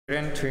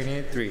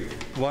123.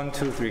 1,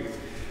 2, 3.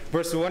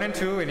 Verse 1 and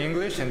 2 in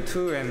English and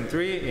 2 and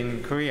 3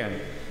 in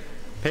Korean.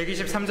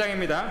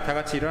 123장입니다. 다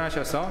같이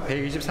일어나셔서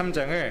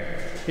 123장을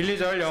 1,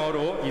 2절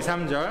영어로 2,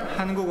 3절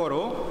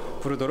한국어로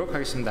부르도록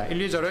하겠습니다. 1,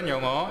 2절은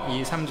영어,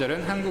 2,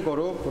 3절은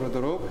한국어로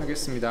부르도록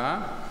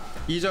하겠습니다.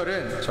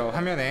 2절은 저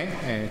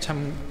화면에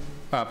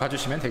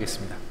봐주시면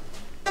되겠습니다.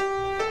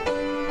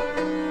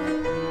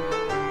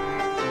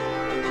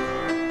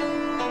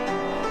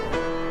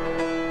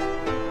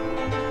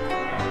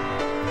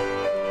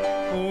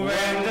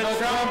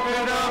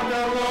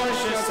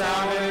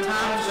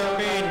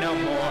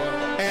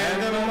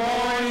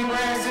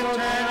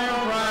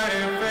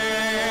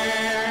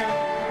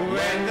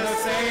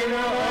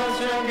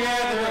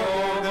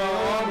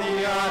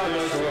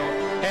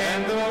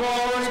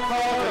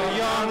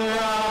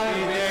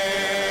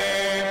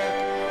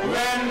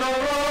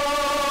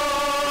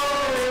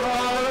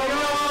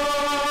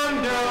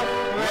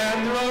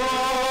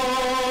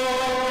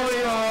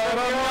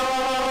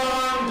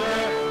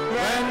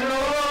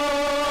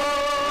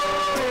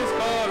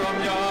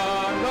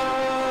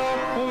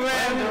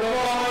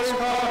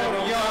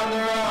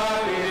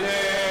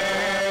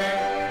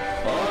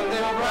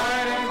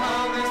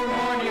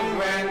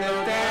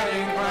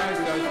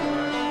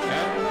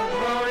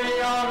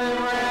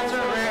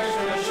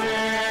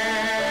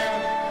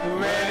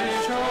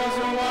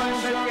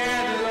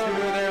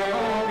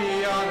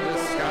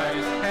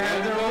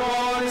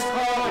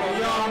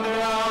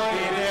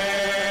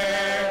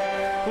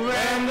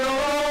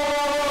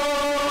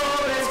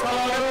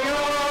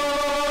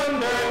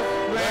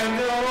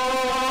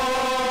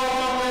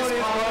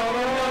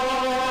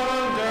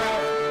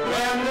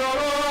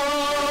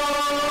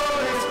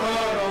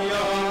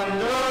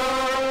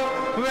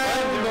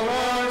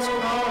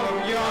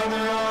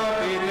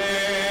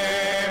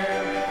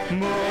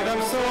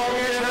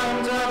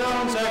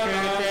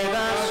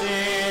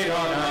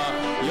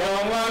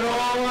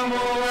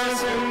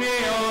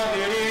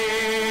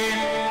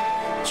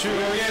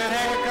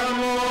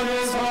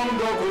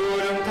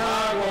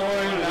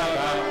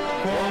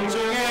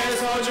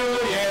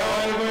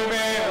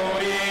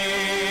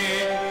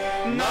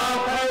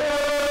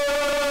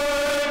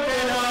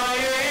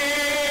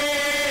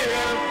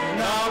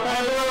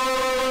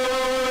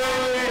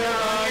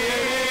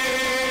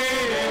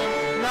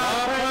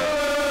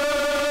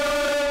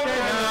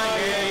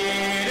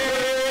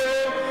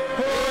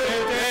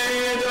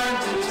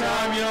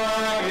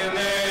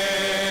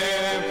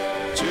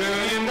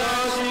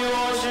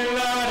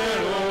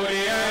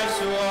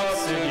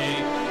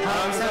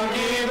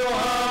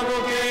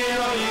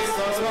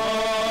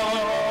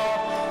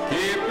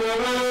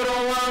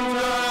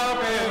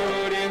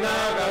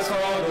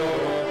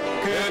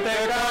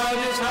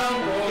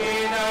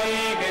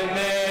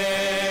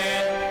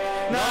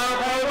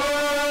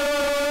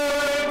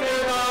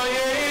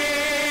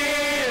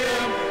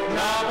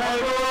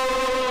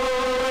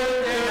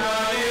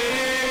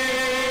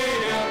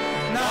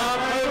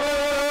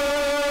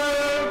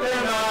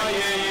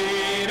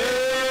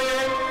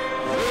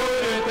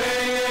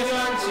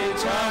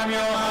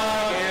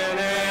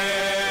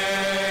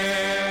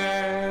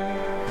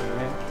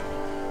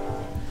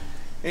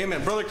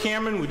 Amen. Brother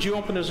Cameron, would you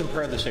open us in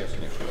prayer this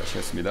afternoon?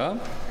 하시겠습니다.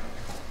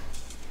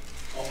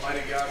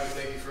 Almighty God, we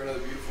thank you for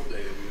another beautiful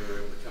day that we were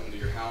able to come into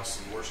your house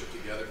and worship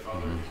together,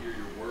 Father, to hear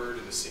your word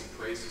and to sing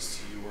praises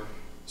to your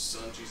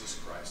Son, Jesus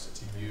Christ, and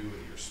to you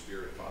and your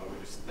Spirit, Father. We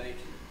just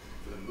thank you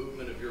for the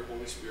movement of your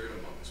Holy Spirit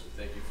among us. We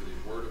thank you for the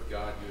word of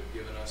God you have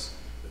given us,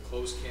 the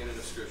closed canon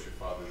of Scripture,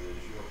 Father, that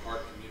is your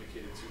heart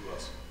communicated to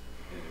us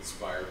in an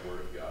inspired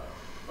word of God.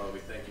 Father, we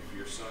thank you for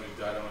your Son who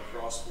died on the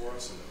cross for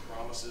us and the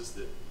promises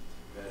that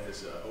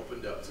has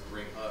opened up to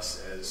bring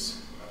us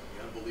as the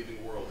unbelieving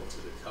world into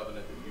the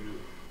covenant that you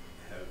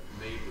have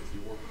made with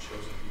your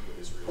chosen people,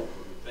 Israel.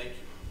 Lord, we thank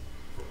you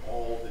for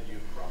all that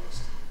you've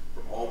promised, for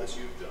all that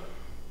you've done,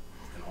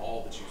 and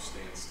all that you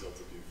stand still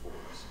to do for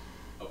us.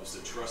 Help us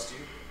to trust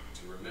you,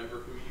 to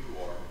remember who you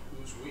are,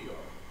 whose we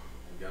are.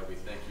 And God, we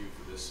thank you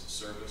for this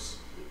service,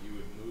 that you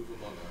would move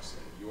among us,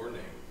 and your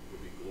name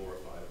would be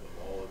glorified above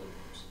all other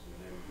names. In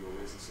the name of your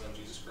risen Son,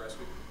 Jesus Christ,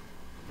 we pray.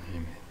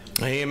 Amen.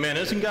 Amen.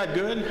 Isn't God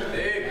good?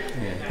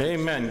 Amen.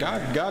 Amen.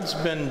 God's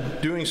been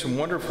doing some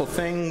wonderful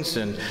things,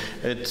 and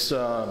it's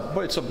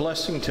a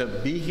blessing to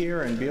be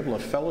here and be able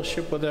to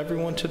fellowship with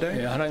everyone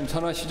today. 하나님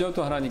선하시죠.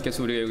 또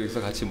하나님께서 우리가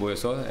여기서 같이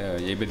모여서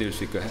예배드릴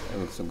수 있고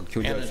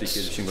교제할 수 있게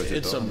해주신 것을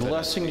It's a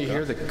blessing to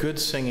hear the good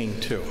singing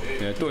too.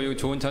 또 이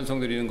좋은 찬송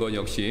드리는 것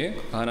역시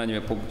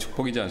하나님의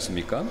축복이지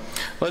않습니까?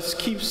 Let's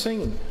keep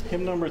singing.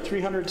 Hymn number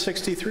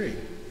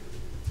 363.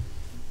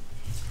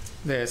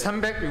 네,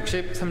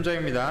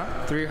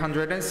 363절입니다.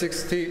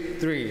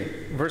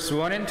 363. Verse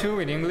 1 and 2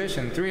 in English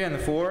and 3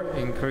 and 4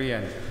 in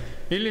Korean.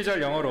 1,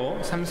 2절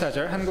영어로 3,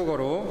 4절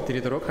한국어로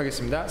드리도록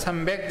하겠습니다.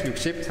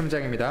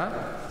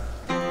 363장입니다.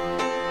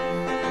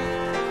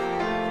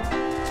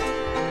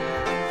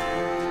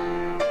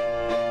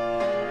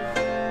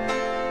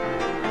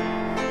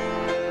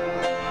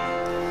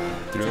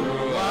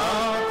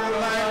 Throughout the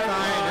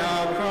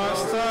lifeline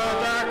across the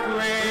dark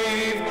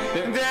wave,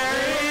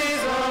 there is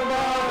a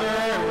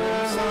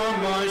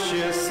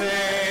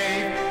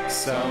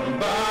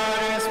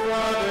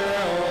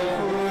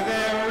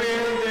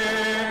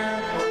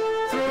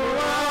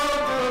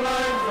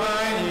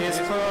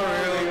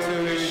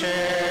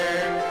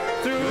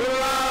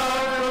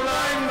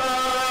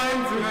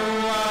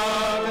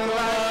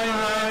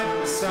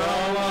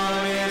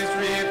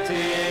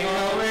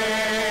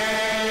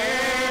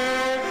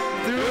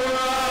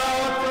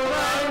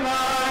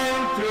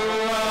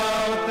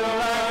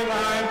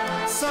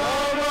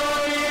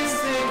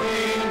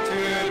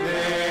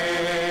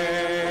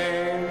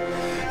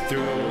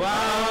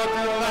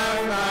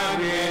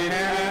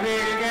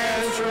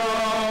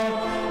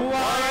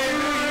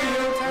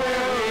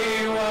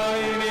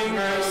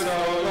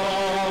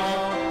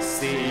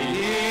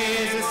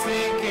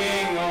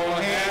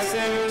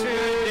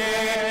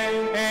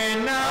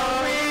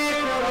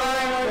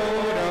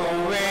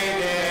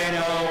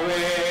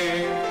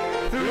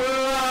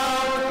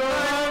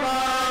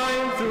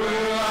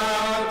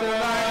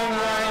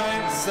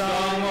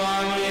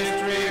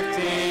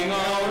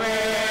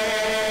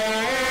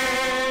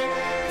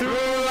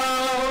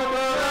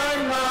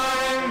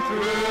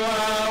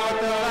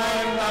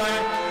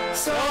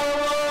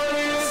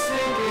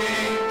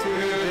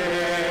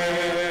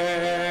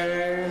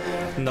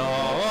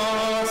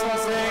넣어서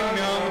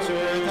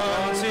생명줄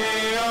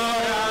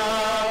던지어라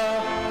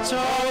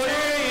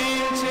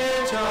저주인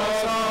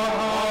지쳐서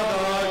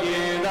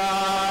허덕이다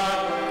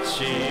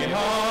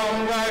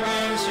시험과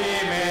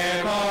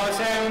근심의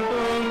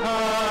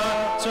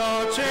거센뿐파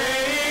저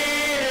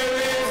죄를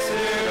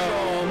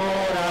위스로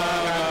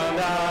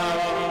몰아간다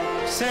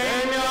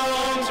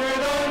생명줄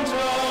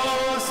던져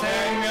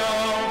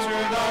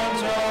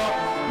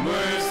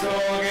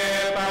물속에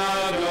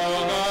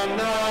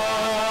빠져간다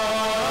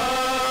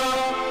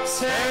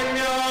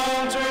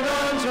생명줄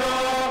던져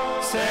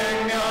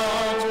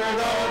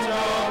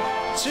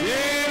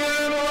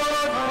지금은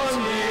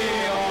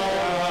던지어라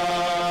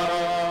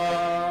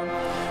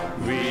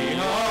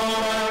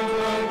위험한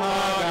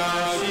풍파가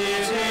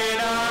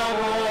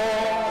시진하고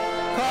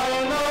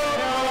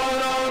건너편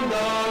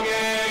언덕에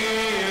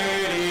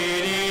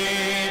이르리니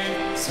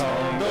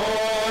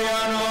성도야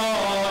너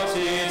어찌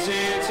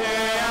지지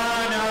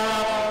않아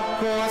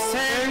그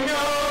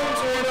생명줄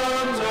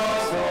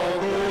던져서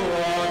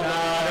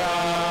구원하라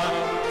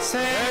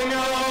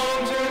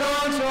생명줄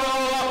던져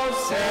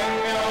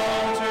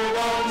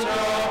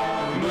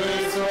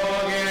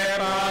물속에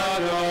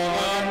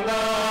빠져간다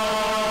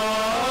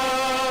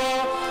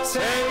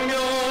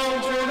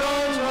생명줄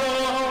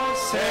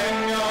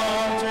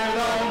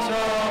던져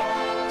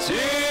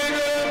지금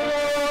곧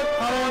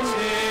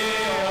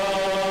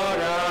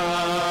던지어라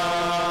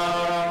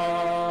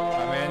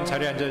아멘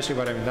자리에 앉아주시기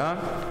바랍니다.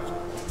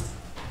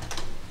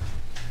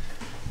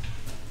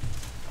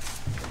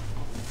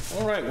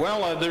 All right,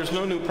 well, there's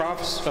no new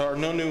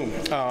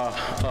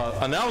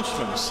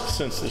announcements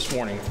since this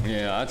morning.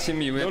 예,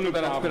 아침 이후에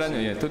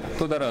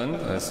또 다른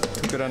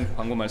특별한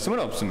광고 말씀은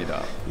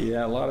없습니다.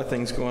 Yeah, a lot of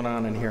things going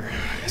on in here.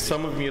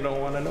 Some of you don't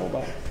want to know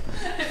about.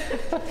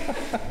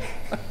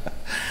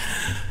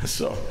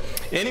 So,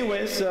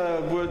 anyways,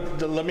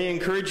 let me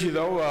encourage you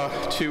though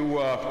to,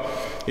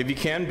 if you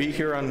can, be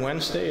here on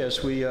Wednesday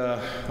as we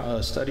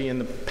study in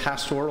the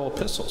pastoral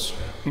epistles.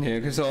 예,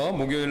 그래서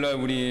목요일 날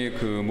우리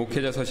그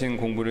목회자 서신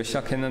공부를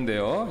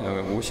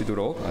시작했는데요.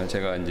 오시도록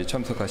제가 이제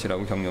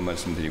참석하시라고 격려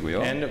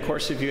말씀드리고요. And of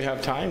course, if you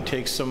have time,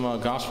 take some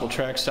gospel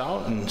tracts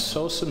out and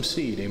sow some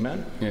seed.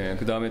 Amen. 예,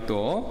 그 다음에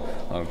또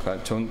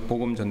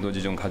복음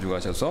전도지 좀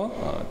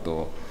가져가셔서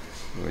또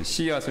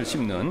씨앗을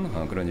심는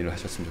그런 일을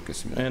하셨으면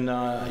좋겠습니다. And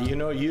you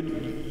know,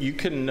 you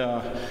can.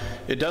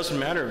 It doesn't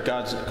matter if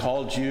God's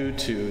called you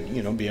to,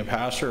 be a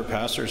pastor, a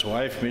pastor's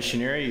wife,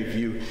 missionary. If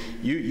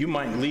you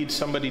might lead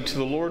somebody to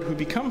the Lord who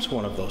becomes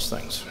one of those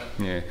things.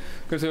 예,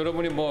 그래서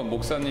여러분이 뭐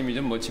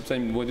목사님이든 뭐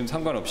집사님 뭐든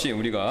상관없이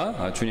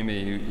우리가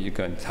주님의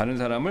그러니까 다른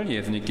사람을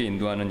예수님께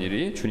인도하는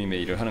일이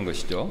주님의 일을 하는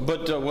것이죠.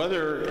 But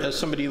whether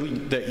somebody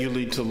that you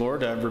lead to the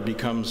Lord ever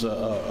becomes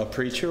a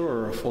preacher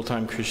or a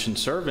full-time Christian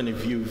servant,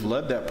 if you've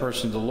led that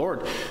person to the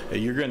Lord,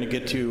 you're going to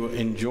get to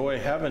enjoy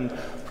heaven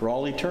for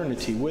all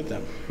eternity with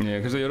them. 예,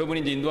 그래서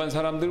여러분이 이제 인도한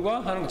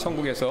사람들과 하는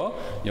천국에서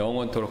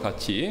영원토록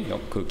같이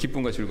그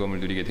기쁨과 즐거움을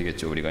누리게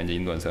되겠죠. 우리가 이제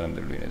인도한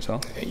사람들로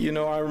인해서. You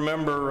know, I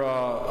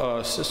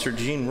remember Sister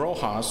Jean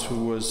Rojas,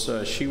 who was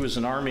she was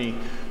an army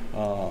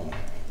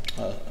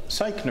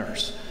psych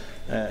nurse,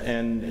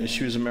 and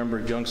she was a member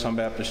of Yongsan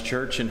Baptist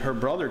Church, and her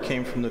brother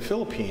came from the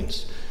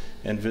Philippines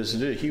and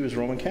visited. He was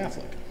Roman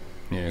Catholic.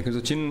 예,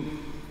 그래서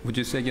Would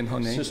you say again her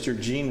name? Sister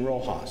Jean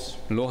Rojas.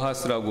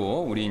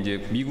 로하스라고 우리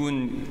이제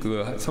미군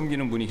그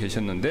섬기는 분이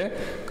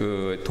계셨는데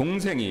그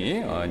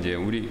동생이 이제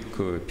우리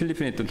그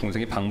필리핀에 있던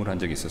동생이 방문한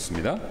적이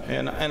있었습니다.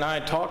 And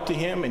I talked to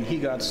him and he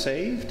got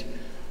saved,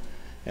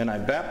 and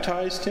I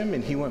baptized him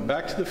and he went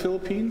back to the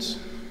Philippines.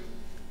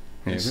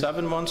 And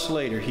 7 months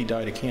later he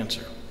died of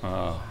cancer.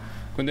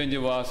 근데 이제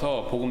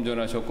와서 복음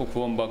전하셨고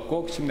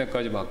구원받고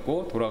침례까지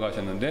받고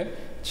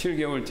돌아가셨는데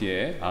 7개월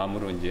뒤에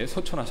암으로 이제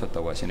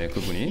소천하셨다고 하시네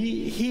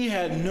그분이. He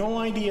had no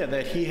idea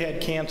that he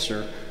had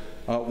cancer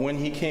when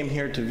he came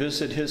here to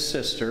visit his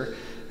sister,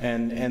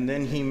 and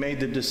then he made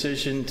the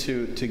decision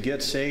to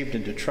get saved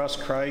and to trust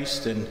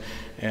Christ,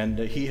 and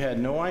he had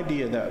no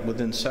idea that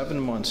within 7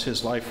 months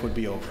his life would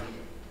be over.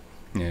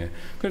 예.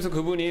 그래서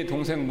그분이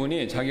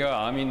동생분이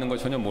자기가 암이 있는 걸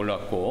전혀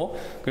몰랐고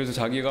그래서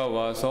자기가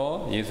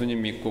와서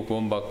예수님 믿고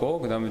구원받고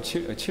그다음에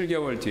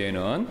 7개월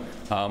뒤에는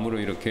암으로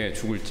이렇게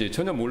죽을지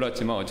전혀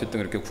몰랐지만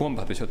어쨌든 그렇게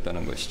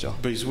구원받으셨다는 것이죠.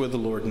 But he's with the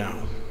Lord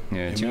now.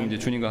 예, 지금 이제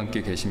주님과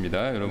함께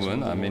계십니다.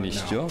 여러분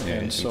아멘이시죠?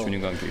 예, 지금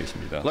주님과 함께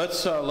계십니다.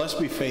 Let's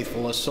be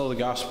faithful. Let's sow the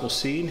gospel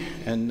seed,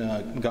 and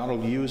God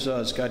will use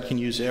us. God can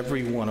use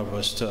every one of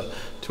us to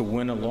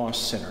win a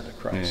lost sinner to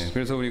Christ. 예,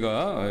 그래서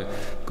우리가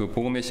그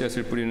복음의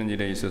씨앗을 뿌리는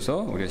일에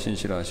있어서 우리가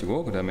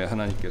신실하시고 그다음에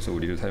하나님께서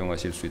우리를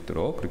사용하실 수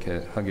있도록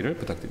그렇게 하기를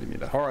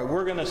부탁드립니다. All right,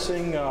 we're going to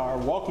sing our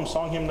welcome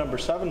song, hymn number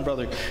 7.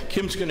 Brother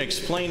Kim's going to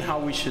explain how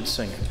we should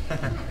sing it.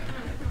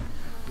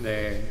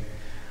 네.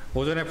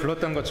 오전에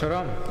불렀던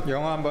것처럼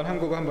영어 한번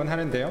한국어 한번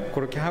하는데요.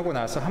 그렇게 하고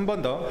나서 한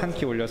번 더 한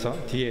키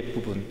올려서 뒤에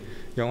부분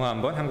영어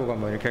한번 한국어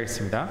한번 이렇게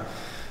하겠습니다.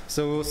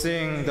 So we'll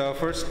sing the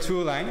first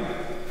two line,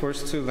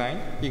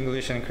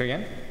 English and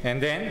Korean,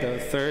 and then the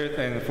third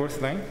and fourth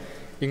line,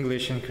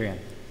 English and Korean.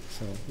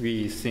 So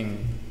we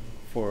sing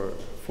for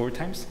 4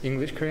 times,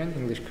 English, Korean,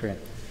 English, Korean.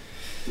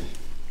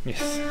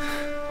 Yes.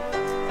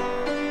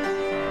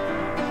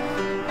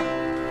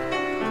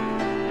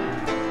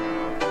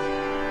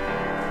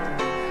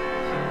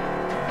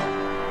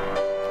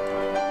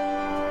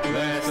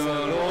 Bless the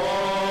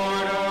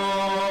Lord,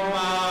 oh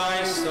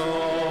my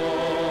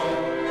soul.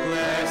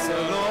 Bless the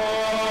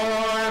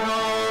Lord,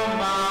 oh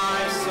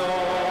my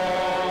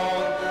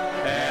soul,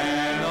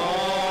 and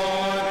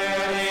all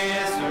that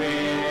is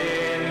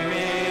within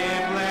me.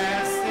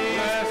 Bless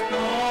His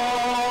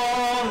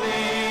holy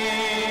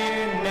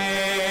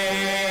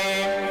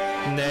name.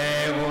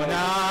 내 온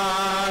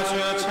아주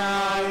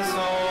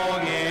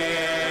찬송해.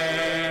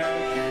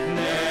 내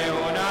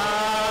온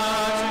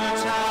아주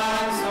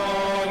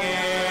찬송해.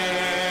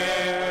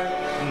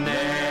 내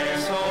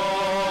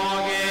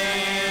속에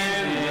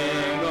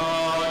있는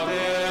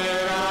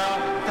것들아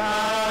다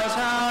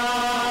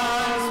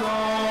찬송해.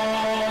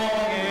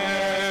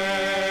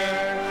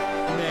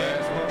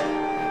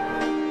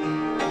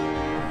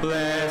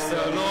 Bless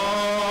the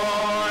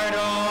Lord,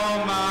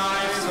 oh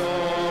my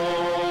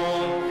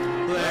soul.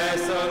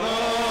 Bless the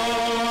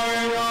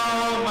Lord,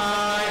 oh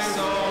my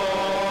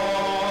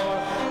soul,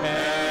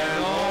 and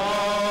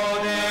all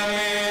that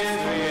is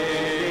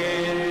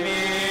within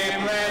me.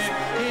 Bless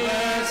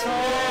His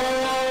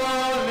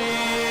holy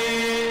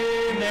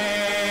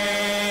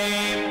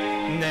name.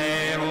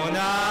 내 온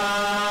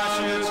아주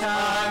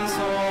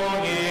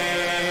찬송해.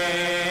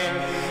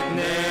 내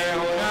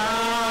온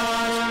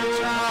아주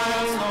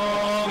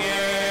찬송해.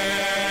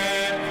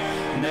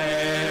 내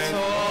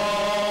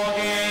속에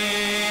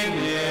있는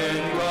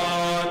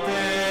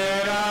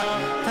것들아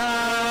다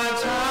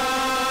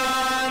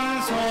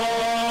찬송해.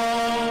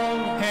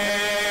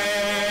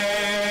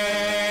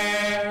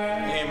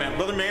 Amen.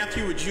 Brother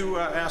Matthew, would you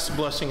ask the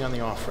blessing on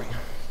the offering?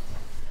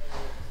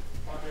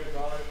 Father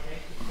God,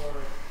 thank you for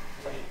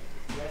the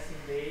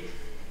blessing day.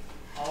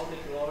 All the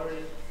glory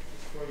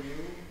is for you.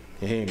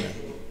 Amen.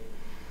 So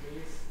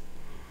please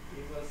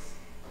give us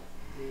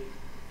the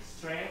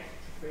strength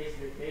to face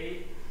the day,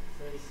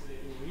 face the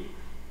week.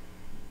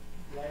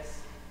 Bless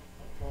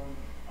upon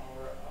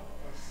our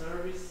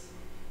service,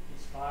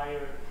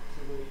 inspire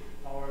to the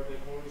power of the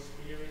Holy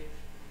Spirit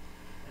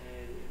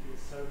and the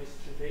service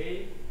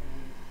today.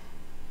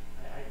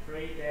 And I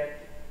pray that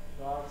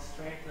God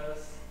strengthen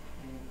us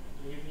in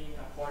living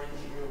according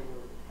to your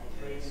word. I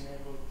pray in the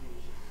name of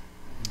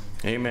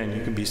Jesus. Amen.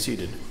 You can be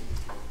seated.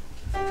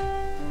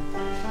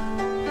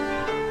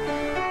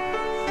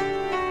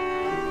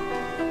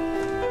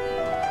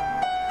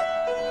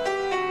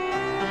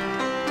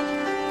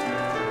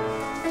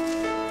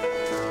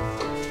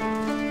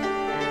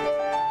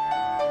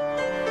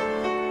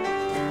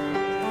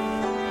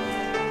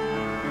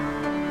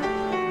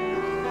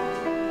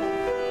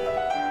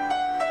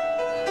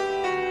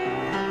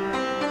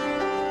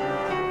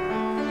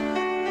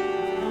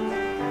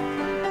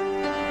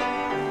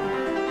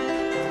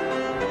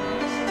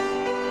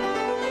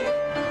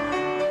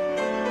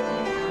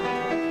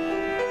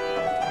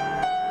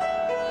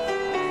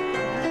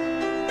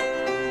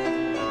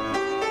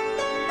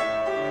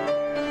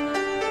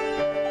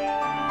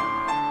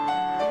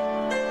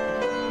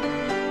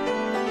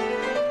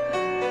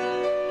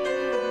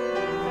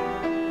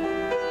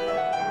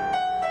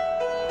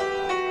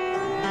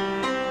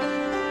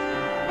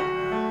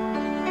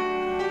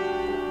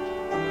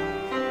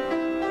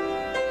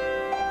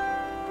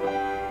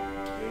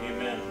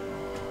 Amen.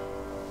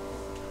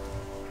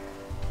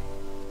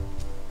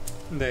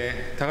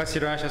 네, 다 같이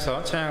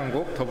일어나셔서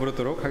찬양곡 더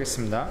부르도록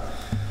하겠습니다.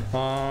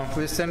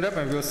 Please stand up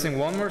and we'll sing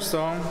one more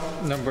song,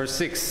 number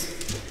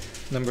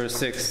 6. Number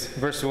 6,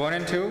 verse 1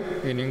 and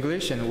 2 in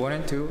English and 1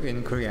 and 2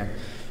 in Korean.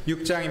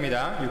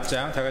 6장입니다.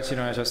 6장 다 같이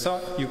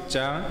일어나셔서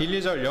 6장 1,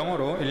 2절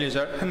영어로 1,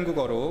 2절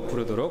한국어로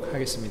부르도록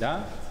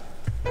하겠습니다.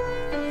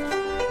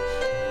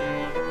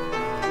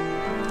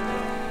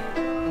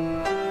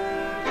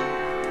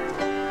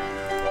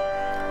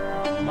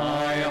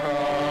 My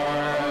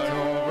heart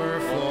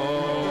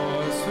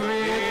overflows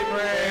with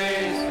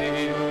praise to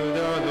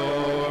the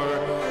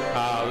Lord.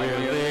 I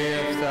will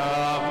lift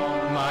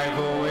up my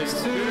voice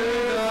to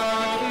the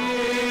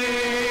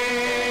King.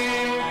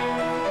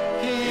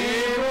 He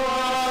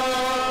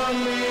brought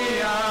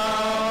me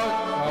out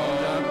of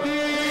the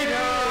pit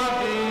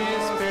of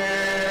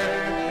despair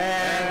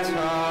and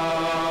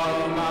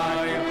taught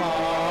my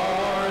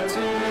heart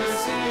to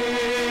sing.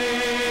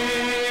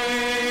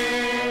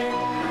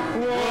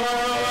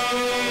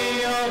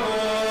 Worthy of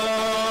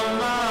all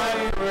my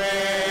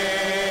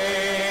praise.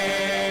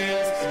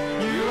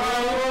 You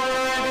are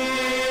worthy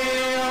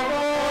of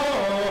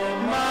all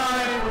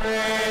my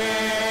praise.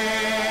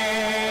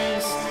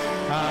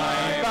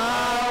 I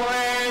bow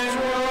at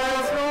your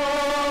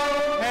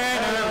throne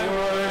and I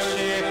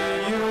worship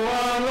you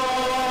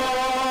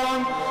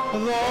alone.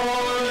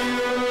 Lord,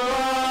 you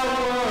are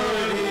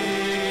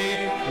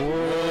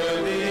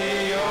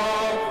worthy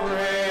of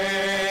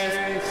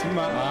praise.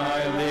 My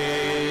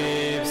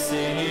lips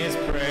sing His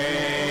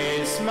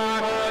praise, my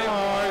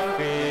heart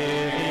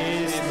fills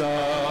His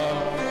love.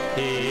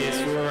 His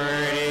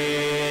word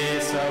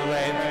is a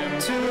lamp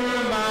to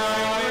my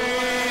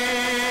way.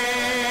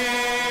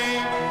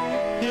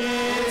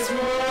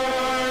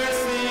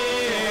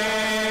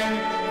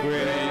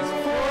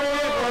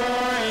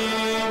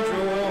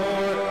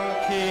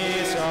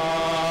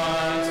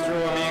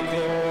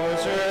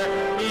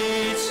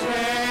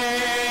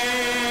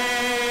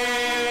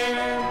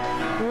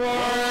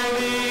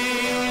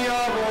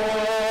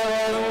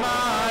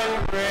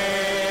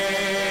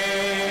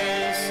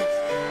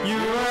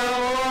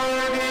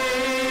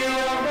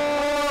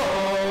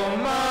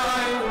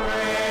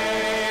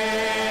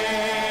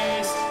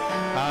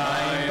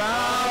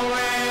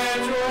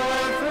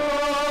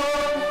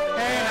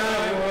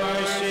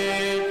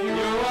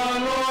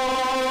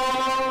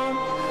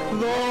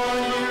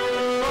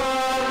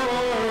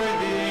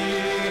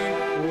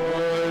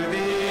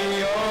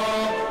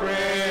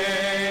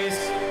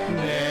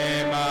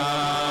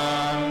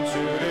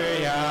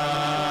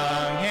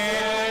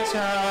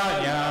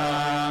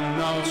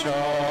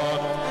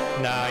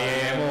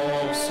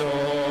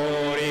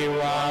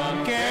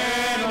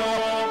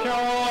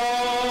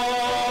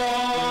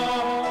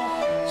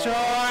 절망에서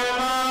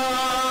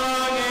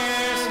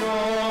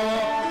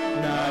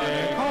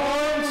나를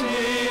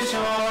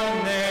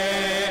건지셨네.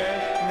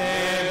 내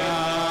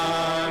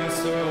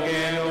마음속에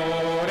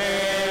노래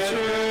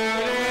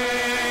주네.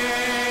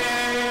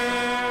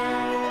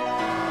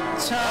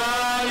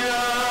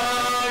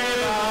 찬양을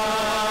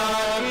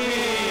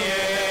받기에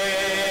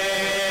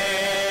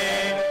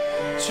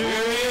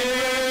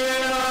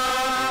주님은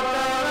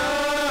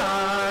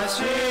합당하신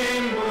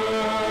분.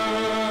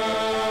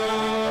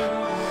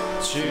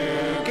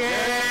 주께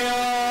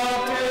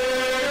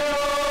엎드려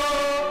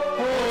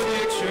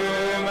오직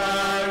주만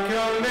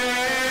경배.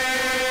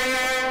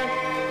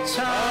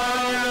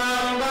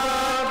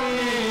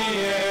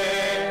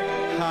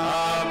 찬양받기에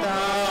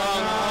합당한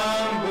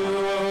분.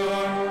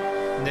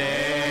 내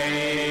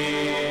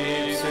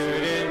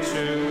입술은 주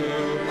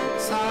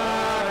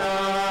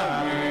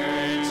사랑을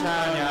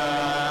찬양.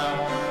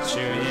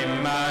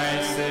 주님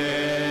말씀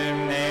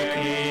내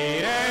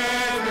귀에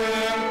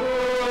듣고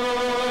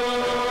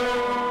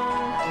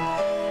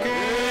그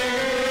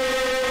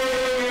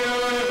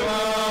결과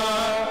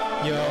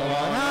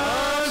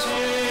영원하신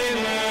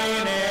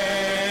은혜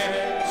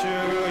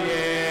주의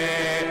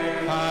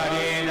발이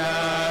날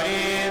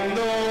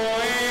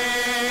인도해.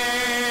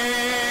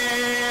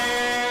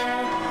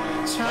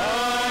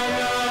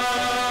 찬양을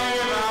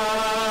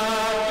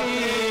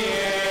받기에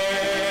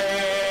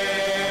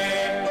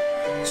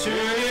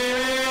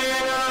주님은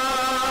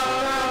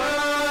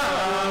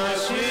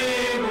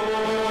합당하시고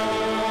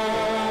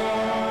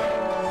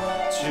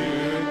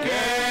주께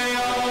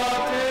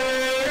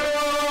엎드려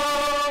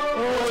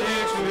오직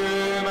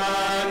주만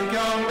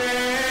경배.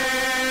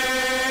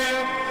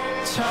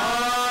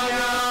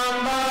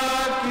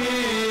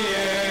 찬양받기에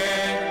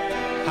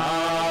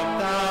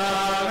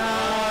합당한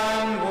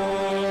분.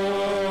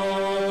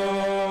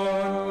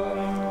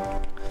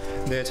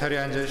 네, 자리에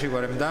앉으시기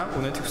바랍니다.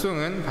 오늘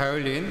특송은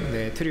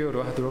바이올린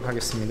트리오로 하도록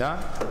하겠습니다.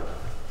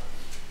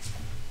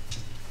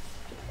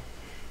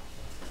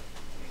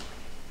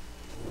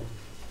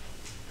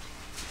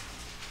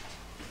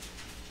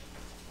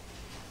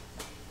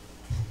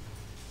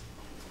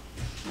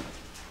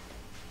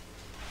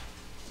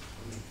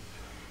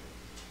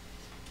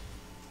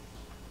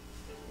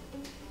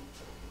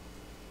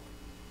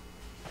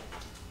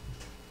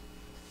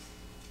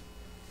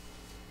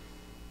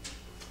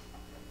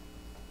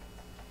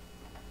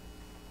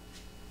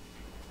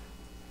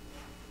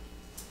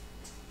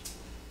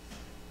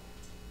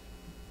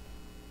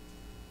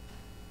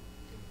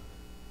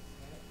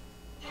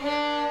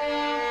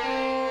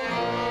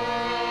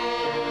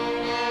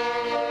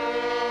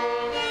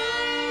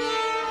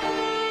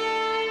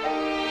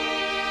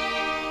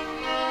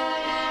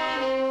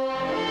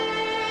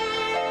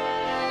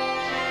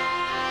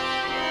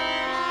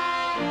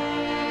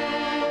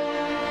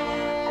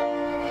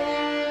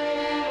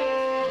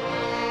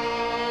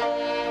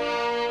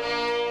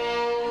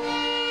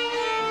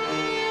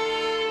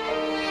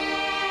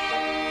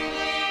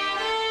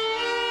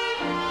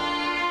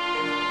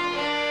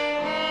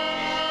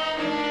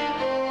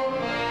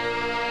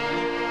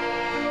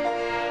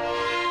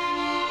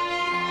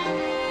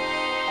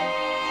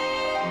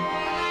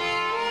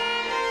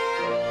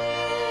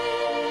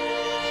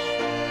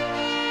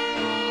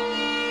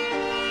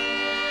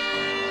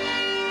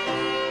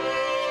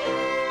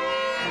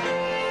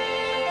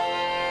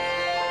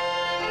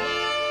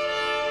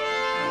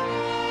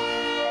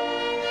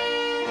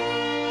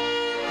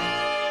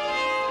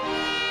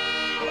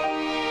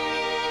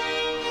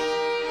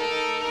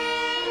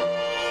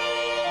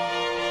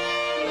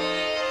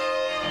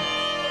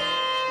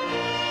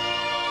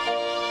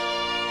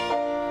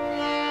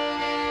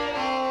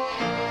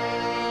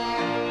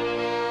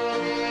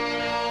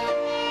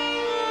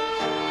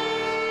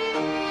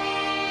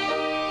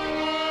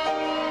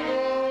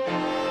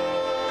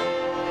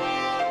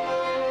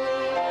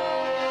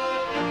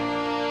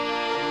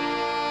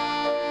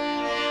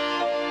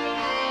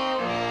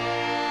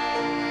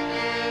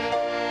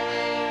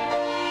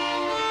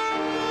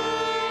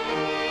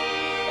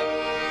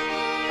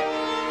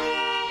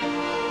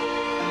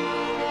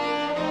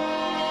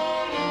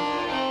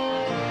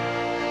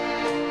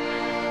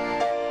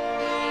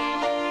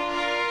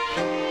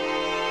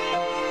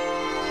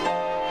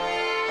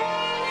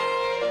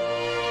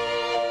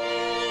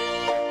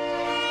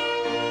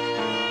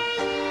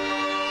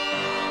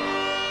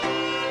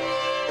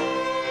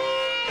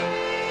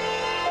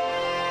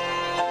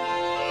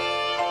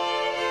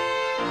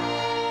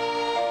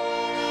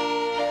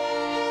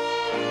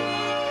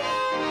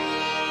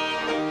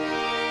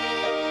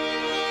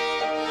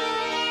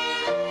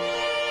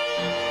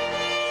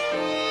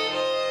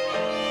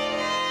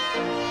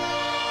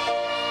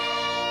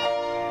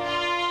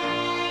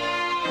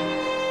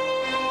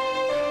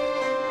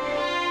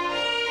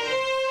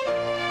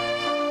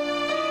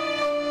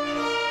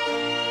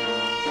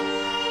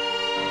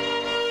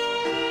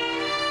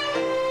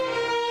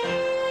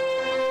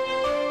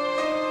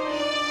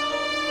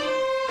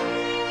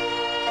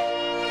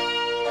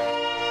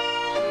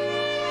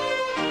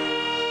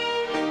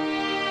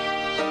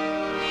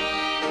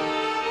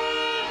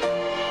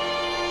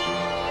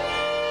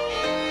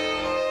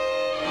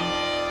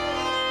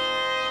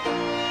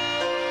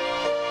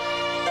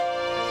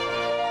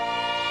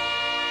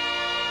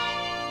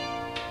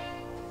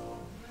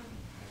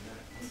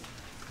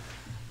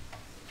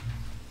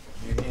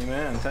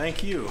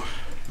 thank you.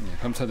 네,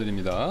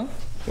 감사드립니다.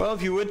 Well,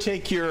 if you would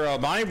take your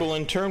Bible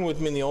and turn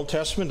with me in the Old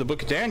Testament, the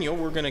book of Daniel,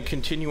 we're going to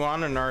continue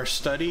on in our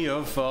study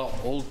of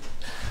the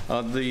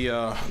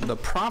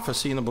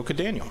prophecy in the book of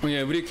Daniel.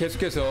 예, 우리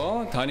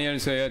계속해서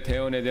다니엘서의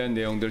대언에 대한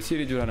내용들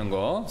시리즈로 하는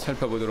거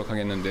살펴보도록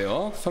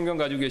하겠는데요. 성경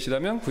가지고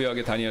계시다면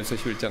구약의 다니엘서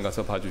 11장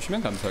가서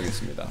봐주시면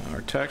감사하겠습니다.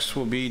 Our text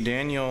will be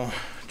Daniel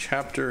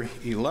chapter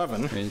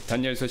 11. 예,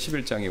 다니엘서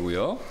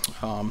 11장이고요.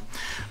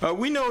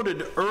 We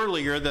noted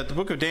earlier that the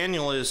book of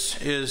Daniel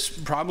is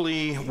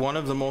probably one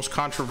of the most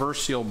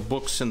controversial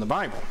books in the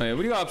Bible. 예,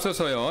 우리가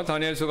앞서서요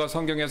다니엘서가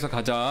성경에서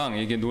가장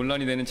이게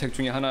논란이 되는 책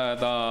중에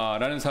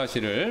하나다라는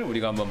사실을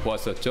우리가 한번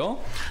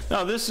보았었죠.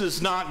 Now, this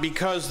is not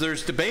because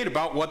there's debate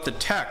about what the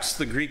text,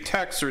 the Greek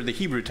text or the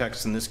Hebrew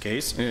text in this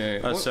case,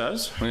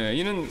 says. 예,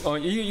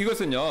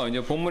 이것은요 이제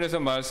본문에서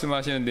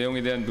말씀하시는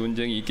내용에 대한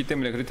논쟁이 있기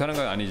때문에 그렇다는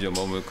건 아니죠.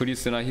 뭐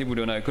그리스나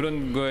히브리나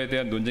그런 거에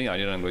대한 논쟁이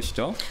아니라는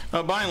것이죠.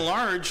 By and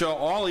large,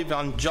 all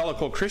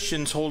evangelical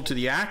Christians hold to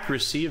the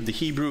accuracy of the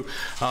Hebrew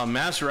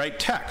Masorite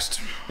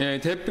text. 예,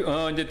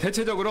 이제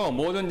대체적으로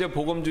모든 이제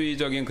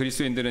복음주의적인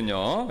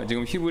그리스도인들은요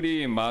지금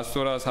히브리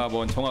마소라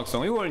사본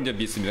정확성 이걸 이제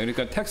믿습니다.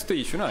 그러니까 텍스트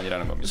이슈는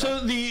아니라는 겁니다.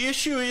 So the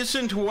issue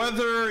isn't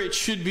whether it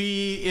should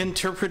be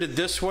interpreted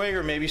this way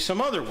or maybe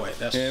some other way.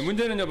 예,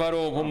 문제는요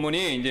바로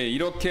본문이 이제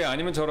이렇게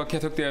아니면 저렇게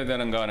해석되어야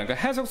되는가 그러니까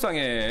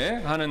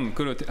해석상에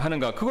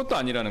하는가 그것도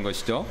아니라는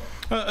것이죠.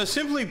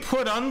 Simply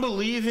put,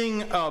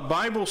 unbelieving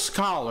Bible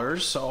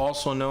scholars,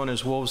 also known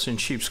as wolves in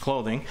sheep's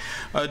clothing,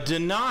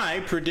 deny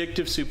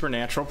predictive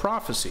supernatural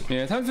prophecy.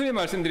 예, 단순히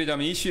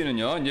말씀드리자면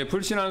이슈는요, 이제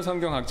불신하는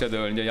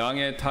성경학자들, 이제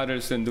양의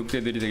탈을 쓴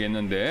늑대들이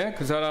되겠는데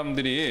그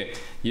사람들이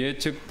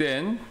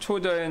예측된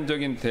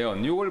초자연적인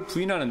대언, 이걸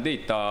부인하는 데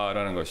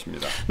있다라는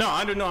것입니다. Now,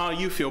 I don't know how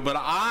you feel, but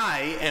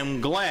I am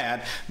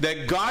glad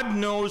that God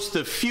knows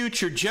the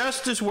future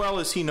just as well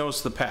as He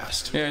knows the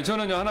past. 예,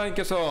 저는요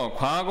하나님께서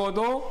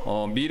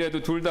과거도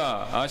미래도 둘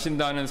다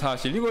아신다는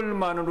사실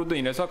이걸만으로도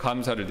인해서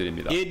감사를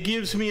드립니다. It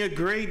gives me a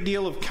great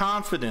deal of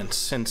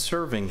confidence in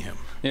serving Him.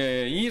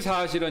 예, 이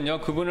사실은요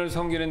그분을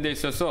섬기는 데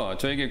있어서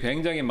저에게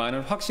굉장히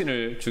많은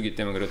확신을 주기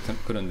때문에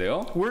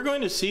그런데요. We're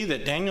going to see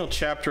that Daniel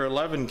chapter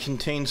 11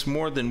 contains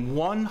more than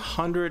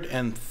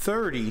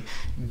 130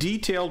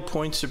 detailed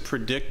points of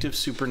predictive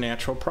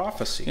supernatural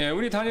prophecy. 예,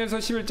 우리 다니엘서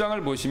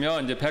 11장을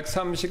보시면 이제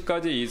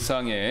 130가지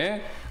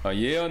이상의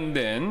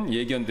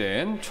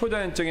예견된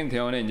초자연적인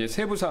대언의 이제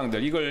세부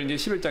사항들 이걸 이제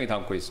 11장이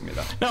담고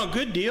있습니다. Now, a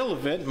good deal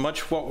of it,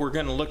 much what we're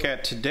going to look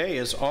at today,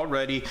 has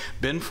already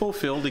been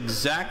fulfilled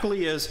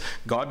exactly as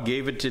God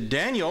gave it to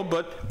Daniel,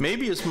 but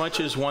maybe as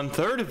much as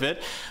 1/3 of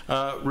it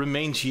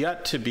remains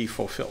yet to be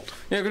fulfilled.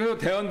 예, 그래서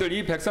대언들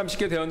이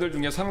 130개 대언들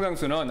중에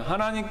상당수는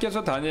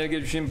하나님께서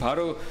다니엘에게 주신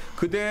바로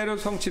그대로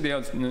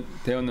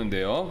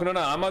성취되었는데요.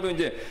 그러나 아마도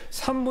이제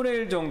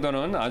 3분의 1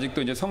 정도는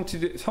아직도 이제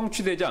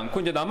성취되지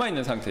않고 이제 남아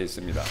있는 상태에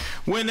있습니다.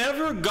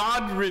 Whenever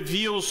God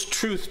reveals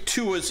truth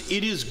to us,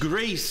 it is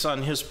grace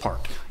on His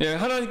part. 예,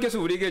 하나님께서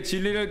우리에게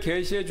진리를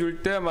계시해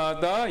줄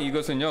때마다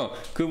이것은요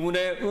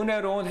그분의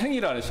은혜로운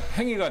행위가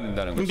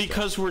된다는 것이죠.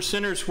 Because we're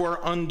sinners who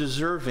are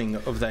undeserving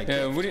of that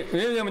gift. 예,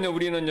 왜냐하면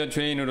우리는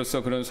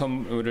죄인으로서 그런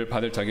선물을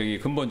받을 자격이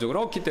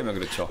근본적으로 없기 때문에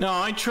그렇죠.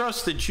 Now, I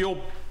trust that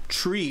you'll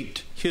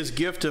treat His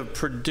gift of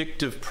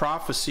predictive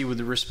prophecy with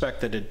the respect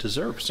that it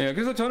deserves. 예,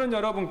 그래서 저는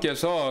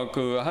여러분께서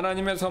그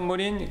하나님의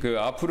선물인 그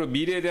앞으로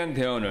미래에 대한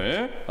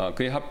대언을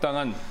그에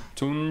합당한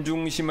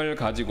존중심을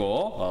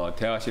가지고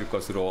대하실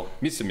것으로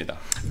믿습니다.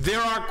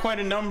 There are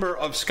quite a number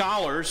of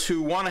scholars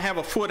who want to have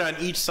a foot on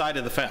each side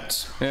of the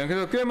fence. 예,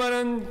 그래서 꽤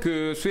많은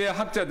그 수의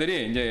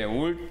학자들이 이제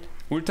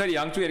울타리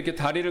양쪽에 이렇게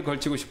다리를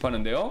걸치고 싶어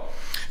하는데요.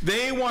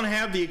 They want to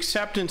have the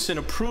acceptance and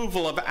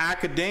approval of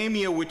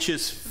academia, which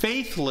is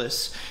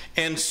faithless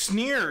and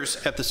sneers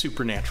at the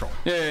supernatural.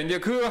 예, 이제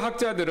그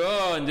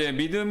학자들은 이제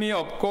믿음이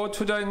없고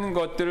초자인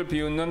것들을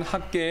비웃는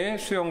학계의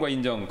수용과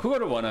인정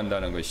그거를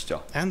원한다는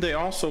것이죠. And they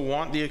also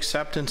want the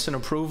acceptance and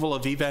approval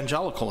of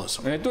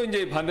evangelicalism. 예, 또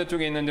이제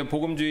반대쪽에 있는 이제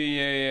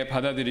복음주의에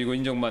받아들이고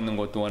인정받는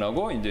것도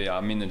원하고 이제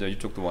안 믿는 자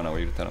이쪽도 원하고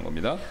이렇다는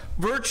겁니다.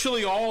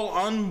 Virtually all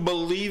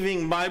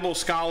unbelieving Bible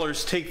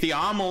scholars take the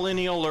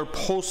amillennial or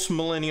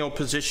postmillennial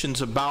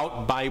positions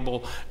about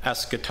Bible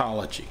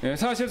eschatology. 예,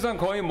 사실상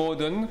거의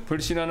모든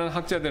불신하는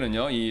학자들은요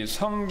이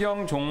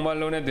성경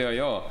종말론에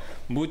대하여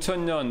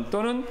무천년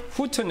또는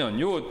후천년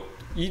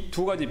이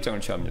두 가지 입장을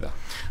취합니다.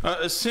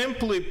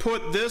 Simply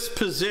put, those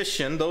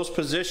positions,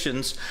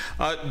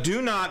 do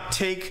not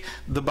take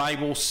the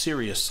Bible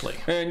seriously.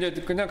 예, 이제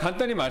그냥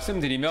간단히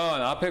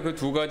말씀드리면 앞에 그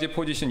두 가지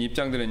포지션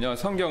입장들은요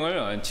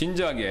성경을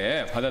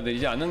진지하게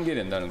받아들이지 않는 게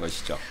된다는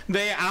것이죠.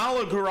 They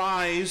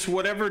allegorize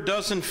whatever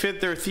doesn't fit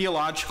their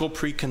theological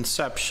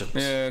preconceptions.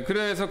 예,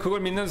 그래서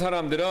그걸 믿는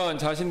사람들은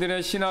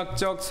자신들의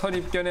신학적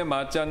선입견에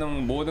맞지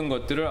않는 모든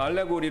것들을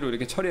알레고리로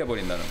이렇게 처리해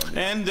버린다는 겁니다.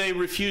 And they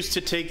refuse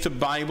to take the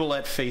Bible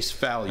at face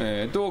value.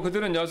 예, 또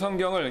그들은요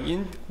성경을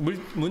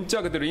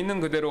문자 그대로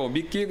있는 그대로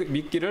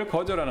믿기를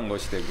거절하는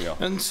것이 되고요.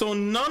 And so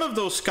none of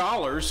those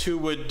scholars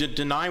who would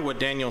deny what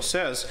Daniel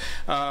says,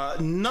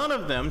 none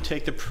of them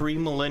take the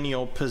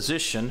premillennial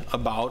position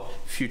about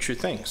future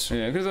things.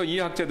 예, 그래서 이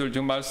학자들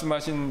중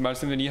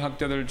말씀드린 이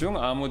학자들 중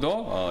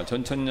아무도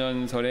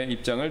전천년설의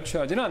입장을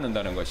취하지는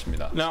않는다는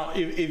것입니다. Now,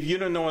 if you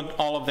don't know what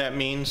all of that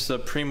means, the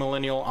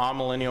premillennial,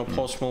 amillennial,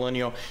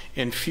 postmillennial,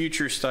 in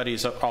future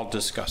studies, I'll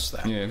discuss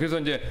that. 예, 그래서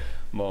이제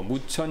뭐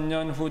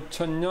무천년,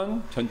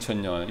 후천년,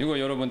 전천년 이거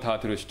여러분 다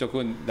들으시죠?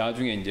 그건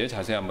나중에 이제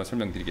자세히 한번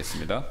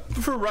설명드리겠습니다.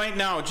 For right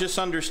now, just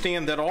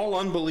understand that all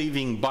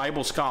unbelieving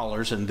Bible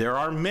scholars, and there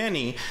are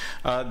many,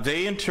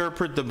 they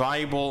interpret the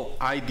Bible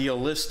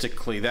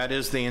idealistically. That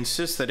is, they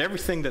insist that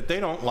everything that they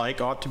don't like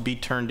ought to be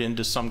turned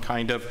into some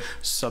kind of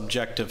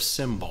subjective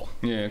symbol.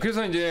 예,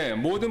 그래서 이제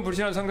모든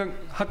불신한 성경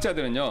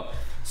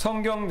학자들은요.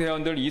 성경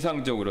대원들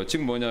이상적으로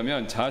즉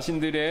뭐냐면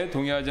자신들의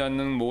동의하지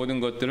않는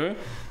모든 것들을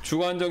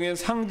주관적인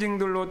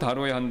상징들로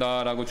다뤄야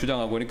한다라고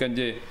주장하고 그러니까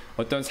이제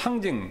어떤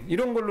상징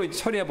이런 걸로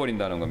처리해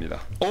버린다는 겁니다.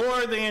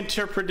 Or they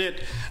interpret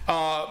it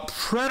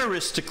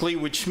preteristically,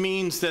 which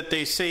means that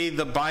they say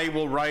the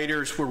Bible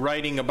writers were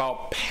writing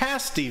about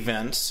past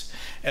events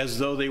as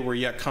though they were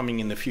yet coming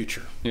in the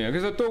future. 예,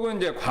 그래서 또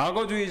이제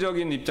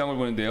과거주의적인 입장을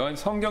보는데요.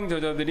 성경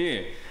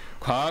저자들이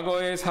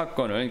과거의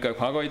사건을, 그러니까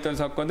과거에 있던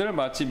사건들을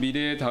마치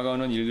미래에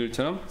다가오는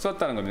일들처럼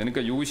썼다는 겁니다.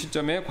 그러니까 요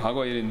시점에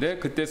과거 일인데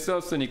그때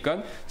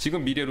썼으니까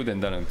지금 미래로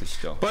된다는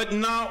뜻이죠. But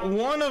not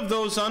one of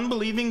those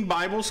unbelieving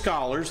Bible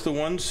scholars, the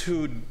ones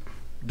who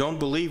don't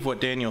believe what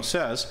Daniel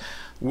says,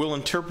 will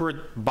interpret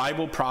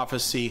Bible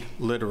prophecy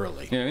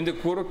literally. 예, 근데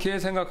그렇게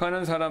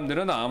생각하는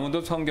사람들은 아무도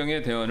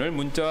성경의 대언을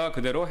문자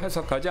그대로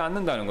해석하지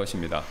않는다는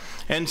것입니다.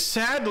 And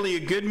sadly, a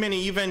good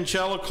many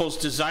evangelicals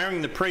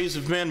desiring the praise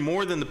of men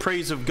more than the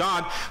praise of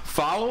God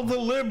follow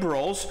the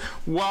liberals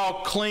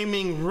while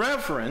claiming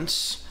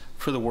reverence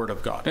for the word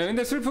of God. 예,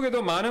 근데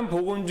슬프게도 많은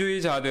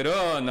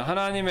복음주의자들은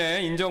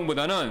하나님의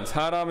인정보다는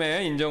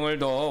사람의 인정을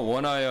더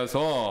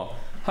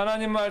원하여서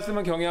하나님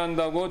말씀을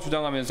경외한다고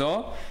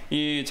주장하면서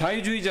이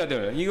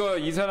자유주의자들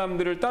이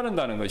사람들을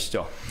따른다는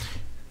것이죠.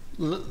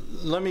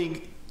 Let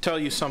me tell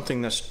you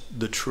something that's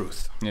the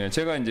truth. 예,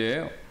 제가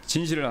이제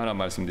진실을 하나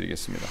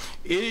말씀드리겠습니다.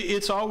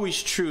 It's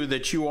always true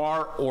that you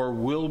are or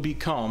will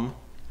become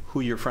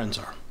who your friends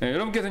are. 예,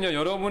 여러분께서는요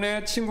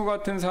여러분의 친구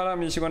같은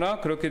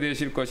사람이시거나 그렇게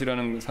되실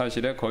것이라는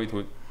사실에 거의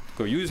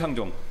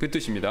유상종 그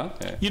뜻입니다.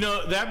 예. You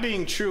know, that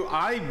being true,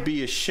 I'd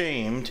be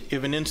ashamed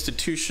if an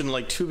institution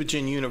like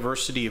Tübingen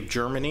University of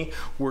Germany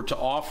were to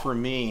offer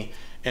me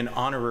an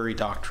honorary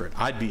doctorate.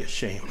 I'd be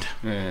ashamed.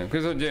 네,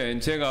 그래서 이제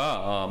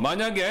제가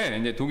만약에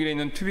이제 독일에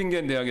있는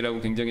튜빙겐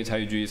대학이라고 굉장히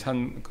자유주의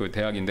그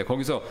대학인데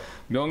거기서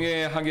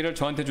명예학위를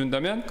저한테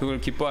준다면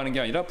그걸 기뻐하는 게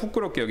아니라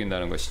부끄럽게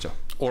여긴다는 것이죠.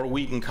 Or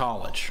Wheaton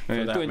College,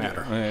 for that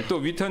matter. 또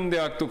위턴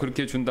대학도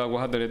그렇게 준다고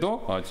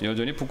하더라도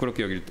여전히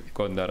부끄럽게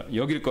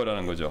여길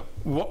거라는 거죠.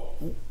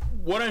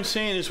 What I'm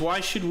saying is, why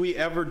should we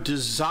ever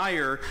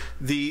desire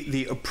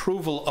the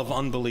approval of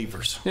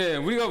unbelievers? 예,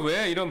 우리가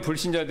왜 이런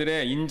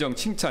불신자들의 인정,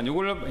 칭찬,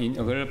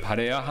 이걸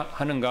바라야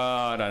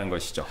하는가라는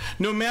것이죠.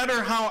 No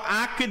matter how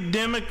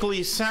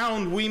academically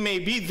sound we may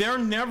be, they're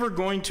never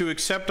going to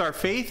accept our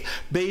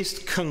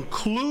faith-based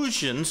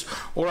conclusions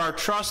or our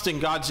trust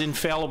in God's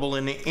infallible,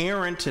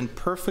 inerrant, and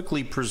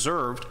perfectly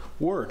preserved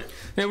word.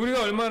 예,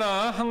 우리가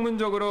얼마나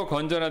학문적으로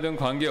건전하든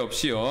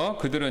관계없이요.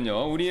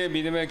 그들은요. 우리의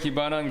믿음에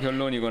기반한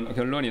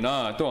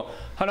결론이나 또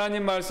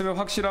하나님 말씀에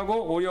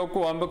확실하고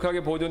어렵고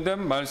완벽하게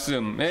보존된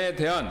말씀에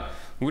대한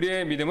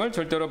우리의 믿음을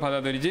절대로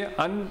받아들이지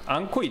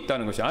않고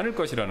있다는 것이 않을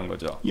것이라는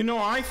거죠. You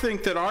know, I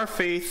think that our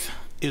faith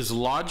is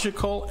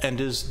logical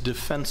and is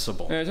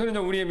defensible. 예, 저는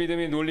우리의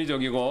믿음이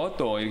논리적이고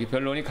또 이렇게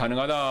변론이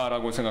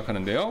가능하다라고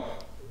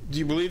생각하는데요. Do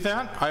you believe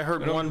that? I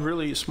heard one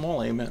really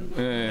small amen.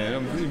 예,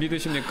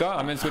 믿으십니까?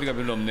 아멘 소리가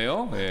별로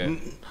없네요. 예.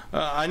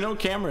 I know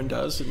Cameron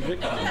does.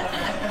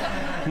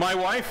 My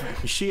wife,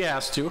 she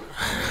asked to.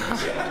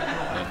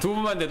 두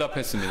분만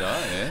대답했습니다.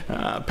 예.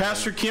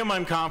 Pastor Kim,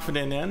 I'm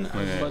confident in,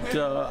 but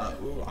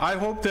I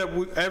hope that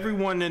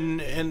everyone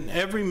and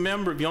every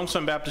member of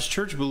Yongsan Baptist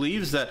Church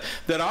believes that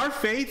our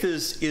faith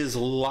is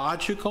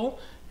logical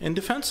and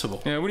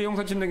defensible. 예, 우리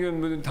용산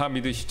침례교회는 다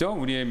믿으시죠?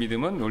 우리의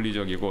믿음은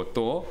논리적이고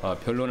또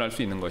변론할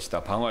수 있는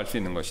것이다, 방어할 수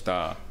있는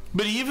것이다.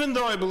 But even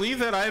though I believe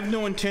that, I have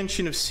no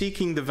intention of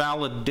seeking the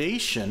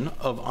validation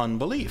of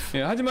unbelief.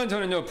 예, 하지만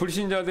저는요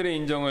불신자들의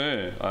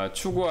인정을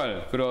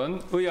추구할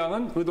그런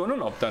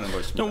의도는 없다는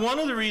것입니다. Now, one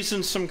of the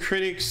reasons some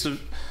critics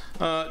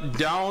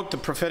doubt the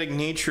prophetic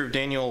nature of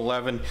Daniel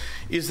 11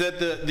 is that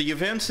the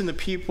events and the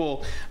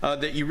people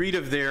that you read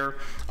of there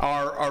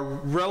are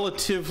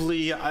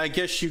relatively, I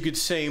guess you could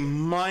say,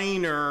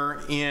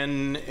 minor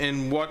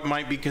in what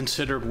might be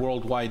considered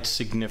worldwide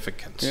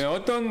significance. 예,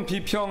 어떤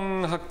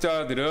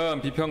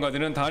비평가들은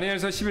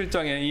다니엘서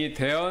 11장에 이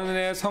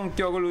대언의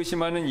성격을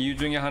의심하는 이유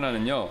중에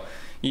하나는요.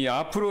 이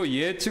앞으로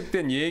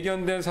예측된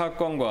예견된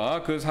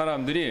사건과 그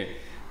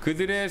사람들이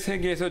그들의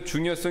세계에서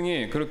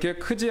중요성이 그렇게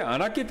크지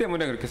않았기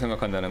때문에 그렇게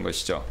생각한다는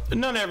것이죠.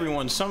 Not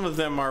everyone. Some of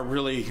them are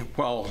really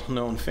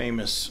well-known,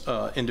 famous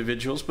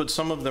individuals, but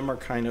some of them are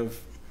kind of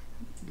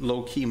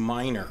low-key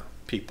minor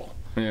people.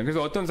 예,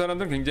 그래서 어떤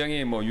사람들은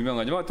굉장히 뭐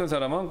유명하지만 어떤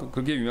사람은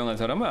그렇게 유명한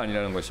사람은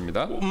아니라는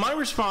것입니다. My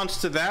response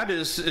to that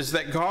is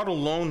that God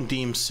alone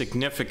deems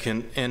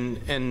significant,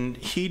 and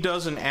He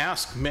doesn't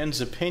ask men's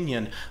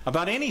opinion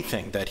about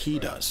anything that He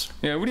does.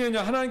 예, 우리는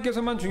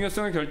하나님께서만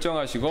중요성을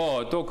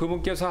결정하시고 또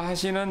그분께서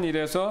하시는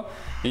일에서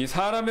이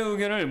사람의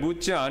의견을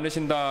묻지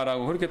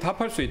않으신다라고 그렇게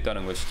답할 수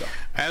있다는 것이죠.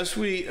 As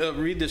we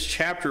read this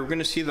chapter, we're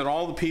going to see that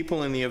all the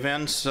people in the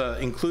events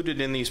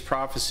included in these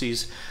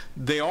prophecies,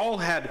 they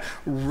all had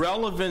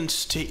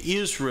relevance to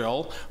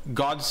Israel,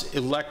 God's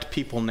elect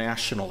people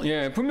nationally.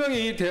 예,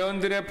 분명히 이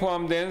대언들에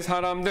포함된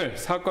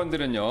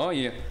사건들은요,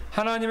 이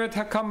하나님의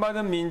택함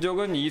받은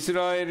민족은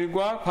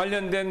이스라엘과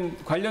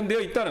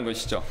관련되어 있다는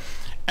것이죠.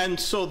 And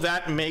so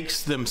that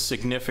makes them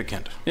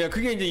significant. 예,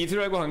 그게 이제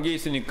이스라엘과 관계에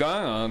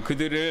있으니까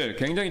그들을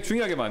굉장히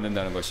중요하게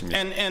만든다는 것입니다.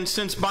 And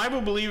since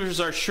Bible believers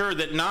are sure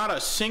that not a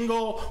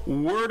single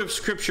word of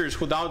Scripture is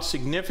without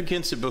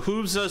significance, it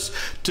behooves us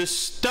to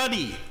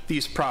study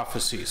these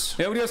prophecies.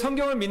 예, 우리가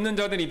성경을 믿는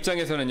자들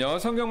입장에서는요,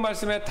 성경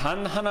말씀에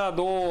단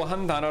하나도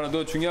한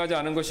단어라도 중요하지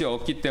않은 것이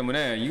없기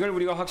때문에 이걸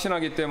우리가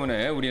확신하기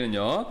때문에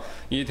우리는요,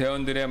 이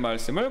대언들의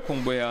말씀을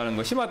공부해야 하는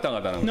것이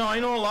마땅하다는 Now, I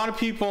know a lot of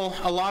people,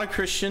 a lot of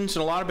Christians,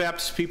 and a lot of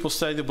Baptist people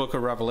study the book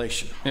of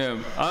Revelation. 예,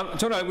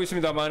 저는 알고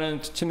있습니다.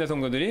 많은 친내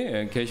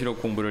성도들이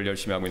계시록 공부를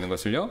열심히 하고 있는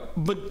것을요.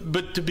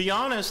 But to be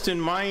honest,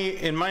 in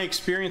my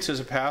experience as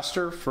a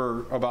pastor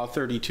for about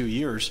 32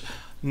 years,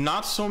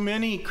 not so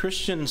many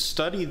Christians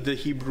studied the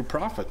Hebrew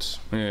prophets.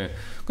 예.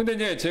 근데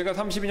이제 제가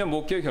 32년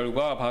목회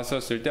결과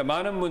봤었을 때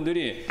많은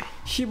분들이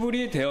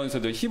히브리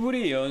대언서들,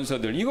 히브리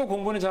예언서들 이거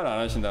공부는 잘 안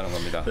하신다는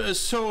겁니다.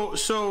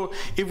 So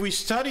if we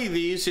study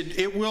these,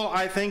 it will,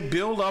 I think,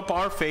 build up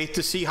our faith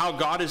to see how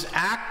God is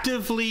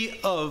actively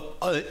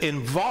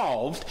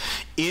involved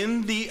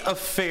in the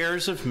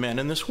affairs of men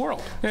in this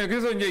world. 예,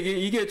 그래서 이제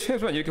이게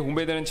최소한 이렇게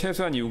공부해야 되는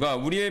최소한 이유가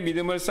우리의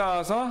믿음을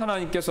쌓아서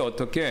하나님께서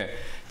어떻게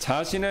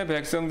자신의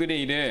백성들의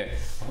일에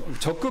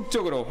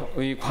적극적으로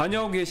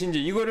관여하고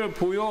계신지 이거를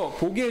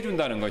보게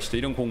해준다는 것이죠.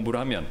 이런 공부를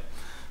하면.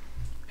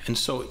 And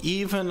so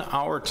even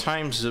our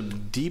times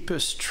of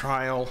deepest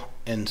trial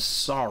and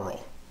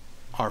sorrow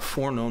are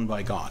foreknown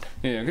by God.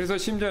 예, 그래서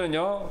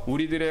심지어는요,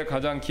 우리들의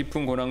가장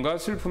깊은 고난과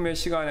슬픔의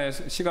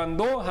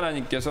시간도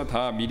하나님께서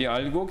다 미리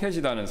알고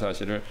계시다는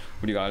사실을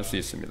우리가 알 수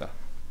있습니다.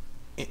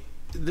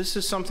 This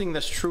is something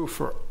that's true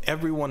for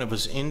every one of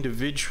us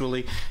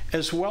individually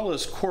as well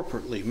as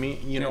corporately.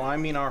 I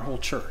mean our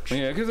whole church.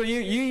 예, 그래서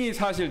이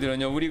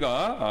사실들은요,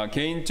 우리가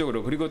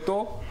개인적으로 그리고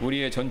또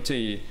우리의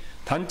전체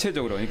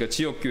단체적으로, 그러니까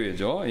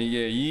지역교회죠.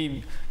 이게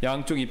이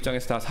양쪽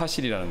입장에서 다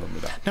사실이라는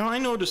겁니다. Now I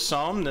know to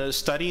some that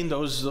studying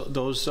those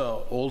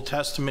Old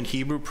Testament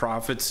Hebrew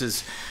prophets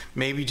is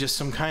maybe just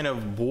some kind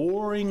of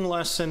boring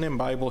lesson in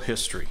Bible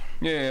history.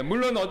 예,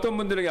 물론 어떤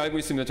분들에게 알고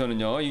있습니다.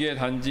 저는요, 이게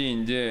단지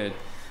이제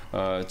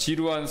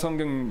지루한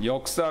성경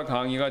역사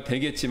강의가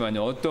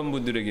되겠지만요, 어떤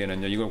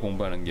분들에게는요, 이걸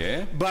공부하는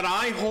게. But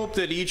I hope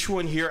that each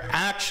one here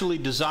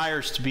actually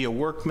desires to be a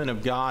workman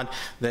of God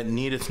that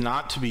needeth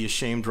not to be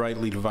ashamed,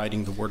 rightly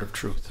dividing the word of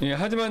truth. 예,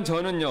 하지만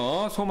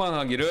저는요,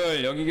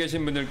 소망하기를 여기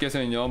계신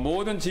분들께서는요,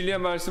 모든 진리의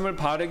말씀을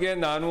바르게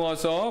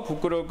나누어서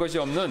부끄러울 것이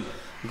없는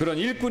그런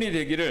일꾼이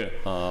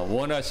되기를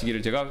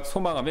원하시기를 제가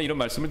소망하며 이런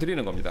말씀을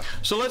드리는 겁니다.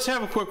 So let's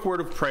have a quick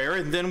word of prayer,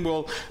 and then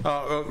we'll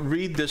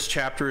read this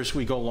chapter as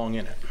we go along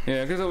in it.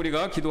 예, 그래서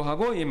우리가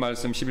기도하고 이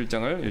말씀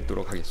 11장을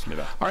읽도록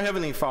하겠습니다. Our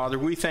Heavenly Father,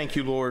 we thank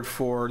you, Lord,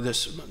 for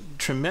this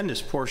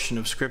tremendous portion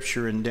of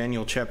Scripture in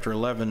Daniel chapter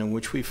 11, in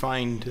which we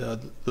find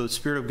the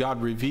Spirit of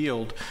God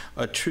revealed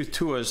a truth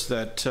to us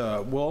that,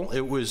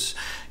 it was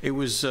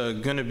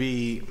going to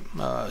be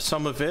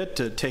some of it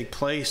to take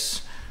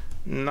place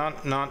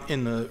not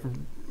in the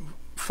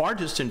far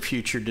distant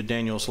future to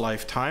Daniel's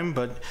lifetime,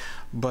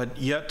 but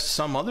yet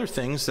some other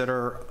things that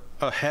are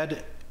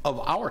ahead of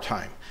our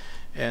time.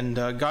 And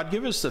God,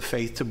 give us the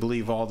faith to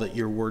believe all that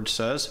your word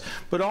says,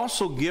 but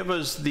also give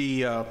us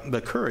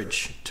the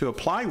courage to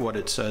apply what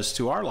it says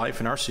to our life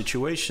and our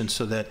situation,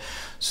 so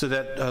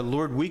that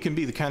Lord, we can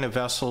be the kind of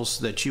vessels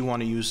that you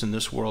want to use in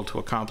this world to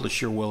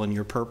accomplish your will and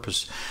your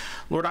purpose.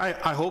 Lord,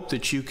 I hope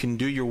that you can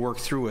do your work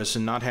through us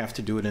and not have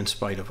to do it in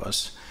spite of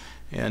us.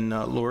 And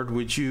Lord,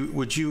 would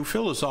you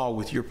fill us all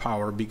with your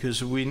power,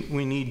 because we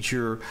need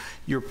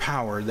your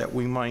power, that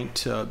we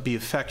might be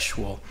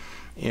effectual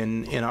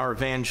in our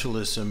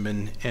evangelism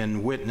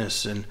and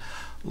witness, and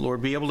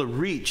Lord, be able to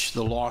reach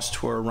the lost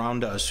who are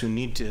around us, who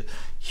need to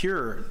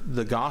hear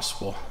the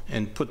gospel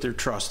and put their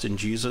trust in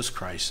Jesus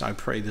Christ. I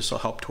pray this will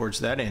help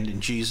towards that end.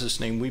 In Jesus'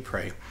 name we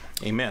pray.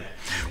 Amen.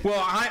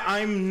 Well,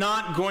 I'm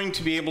not going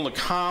to be able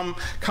to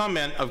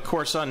comment, of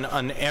course,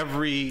 on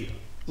every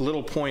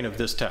little point of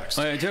this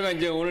text. 제가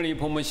이제 오늘 이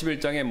본문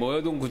 11장의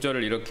모든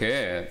구절을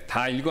이렇게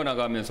다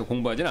읽어나가면서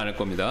공부하진 않을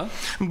겁니다.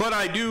 But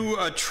I do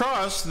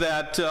trust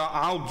that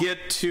I'll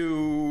get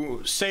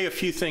to say a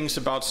few things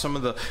about some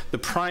of the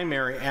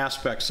primary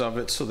aspects of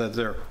it so that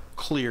they're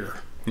clear.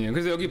 예,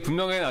 그래서 여기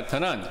분명하게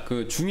나타난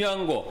그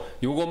중요한 거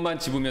요것만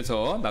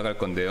짚으면서 나갈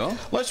건데요.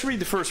 Let's read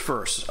the first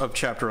verse of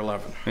chapter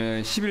 11.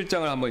 예,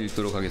 11장을 한번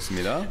읽도록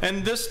하겠습니다.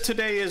 And this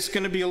today is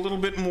going to be a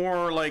little bit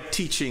more like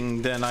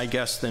teaching than I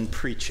guess than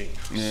preaching.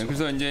 예,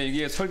 그래서 이제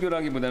이게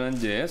설교라기보다는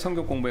이제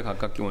성경 공부에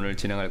가깝게 오늘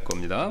진행할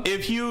겁니다.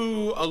 If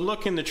you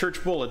look in the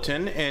church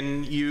bulletin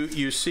and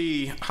you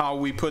see how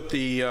we put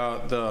the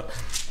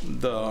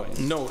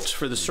notes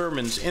for the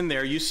sermons in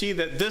there, you see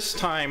that this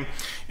time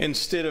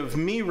instead of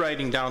me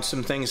writing down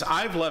some things,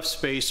 I've left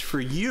space for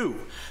you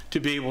to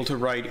be able to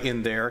write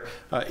in there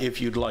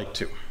if you'd like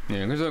to.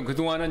 예, 그래서 그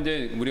동안은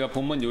이제 우리가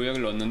본문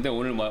요약을 넣었는데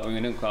오늘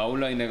여기는 그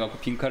아웃라인에 갖고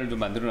빈칸을 좀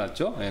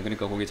만들어놨죠. 예,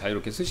 그러니까 거기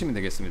자유롭게 쓰시면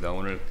되겠습니다.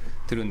 오늘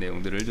들은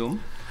내용들을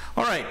좀.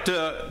 All right,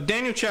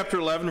 Daniel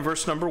chapter 11,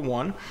 verse number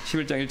 1.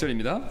 11장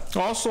 1절입니다.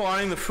 Also,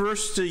 in the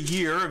first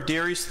year of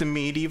Darius the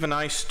Mede, even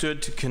I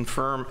stood to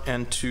confirm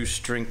and to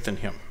strengthen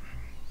him.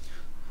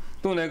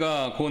 또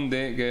내가 곧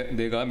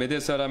내가 메대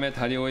사람의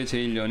다리오의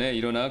제1년에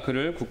일어나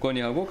그를 굳건히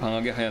하고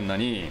강하게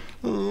하였나니.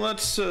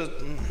 Let's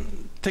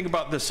think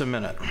about this a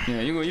minute.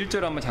 예, 이거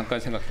 1절 한번 잠깐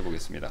생각해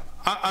보겠습니다.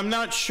 I'm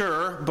not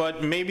sure, but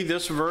maybe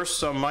this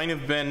verse might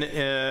have been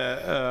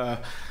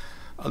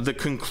the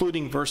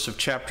concluding verse of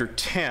chapter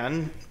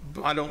 10.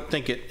 I don't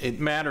think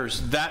it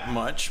matters that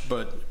much,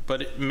 but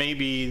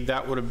maybe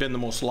that would have been the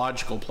most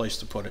logical place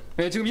to put it.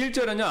 네, 지금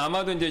 1절은요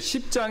아마도 이제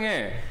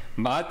 10장에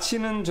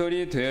마치는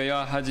절이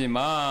되어야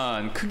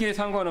하지만 크게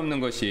상관없는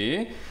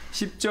것이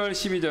 10절,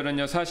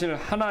 12절은요 사실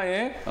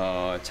하나의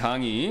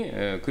장이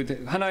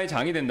하나의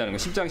장이 된다는 거.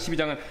 10장,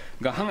 12장은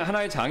그러니까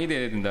하나의 장이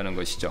되어야 된다는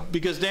것이죠.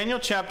 Because Daniel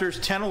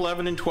chapters 10,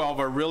 11, and 12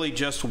 are really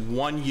just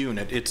one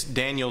unit. It's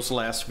Daniel's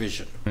last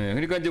vision. 네,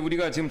 그러니까 이제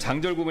우리가 지금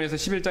장절 구분에서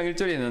 11장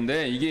 1절이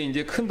있는데 이게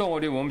이제 큰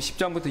덩어리 보면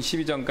 10장부터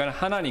 12장까지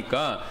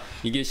하나니까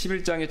이게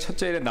 11장의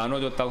첫째에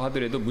나눠졌다고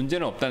하더라도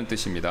문제는 없다는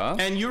뜻입니다.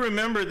 And you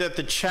remember that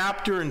the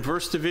chapter and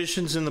verse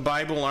divisions in the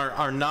Bible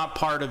are not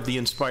part of the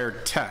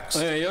inspired text.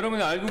 네,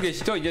 여러분 알고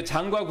계시죠? 이제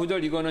장과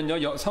구절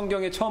이거는요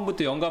성경의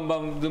처음부터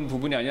영감받은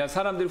부분이 아니라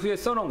사람들 후에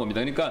써놓은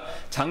겁니다. 그러니까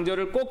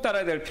장절을 꼭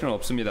따라야 될 필요는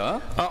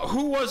없습니다.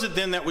 Who was it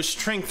then that was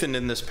strengthened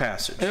in this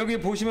passage? 여기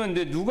보시면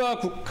이제 누가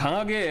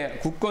강하게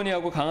굳건히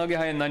하고 강하게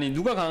하였나니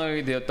누가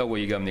강하게 되었다고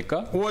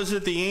얘기합니까? Was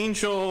it the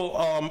angel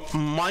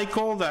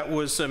Michael that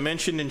was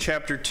mentioned in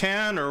chapter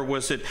 10, or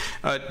was it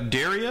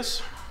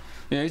Darius?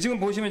 예, 지금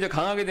보시면 이제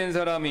강하게 된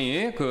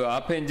사람이 그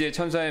앞에 이제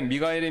천사의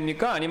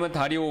미가엘입니까? 아니면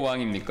다리오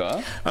왕입니까?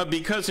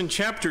 Because in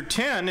chapter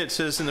 10 it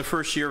says in the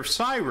first year of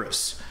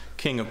Cyrus,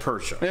 king of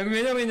Persia. 네,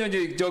 왜냐면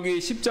이제 저기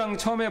 10장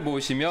처음에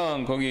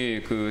보시면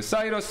거기 그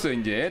사이러스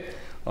이제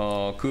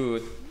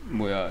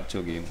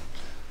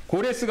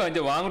고레스가 이제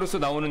왕으로서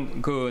나오는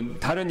그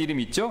다른 이름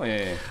있죠?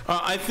 예.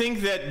 I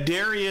think that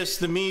Darius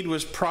the Mede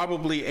was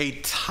probably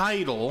a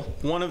title,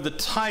 one of the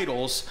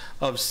titles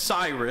of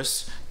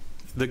Cyrus,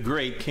 the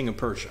great king of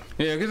Persia.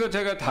 예, 그래서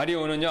제가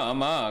다리오는요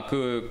아마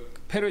그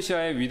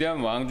페르시아의 위대한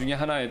왕 중에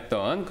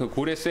하나였던 그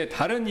고레스의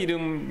다른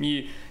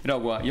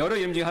이름이라고 여러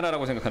이름 중에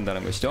하나라고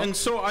생각한다는 것이죠. And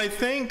so I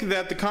think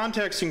that the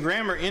context and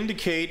grammar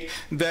indicate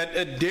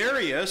that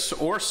Darius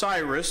or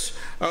Cyrus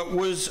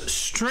was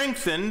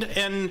strengthened,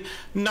 and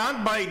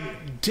not by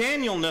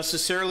Daniel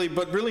necessarily,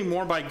 but really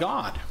more by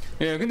God.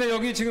 예, 근데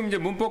여기 지금 이제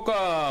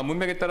문법과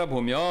문맥에 따라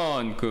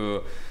보면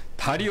그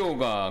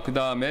다리오가 그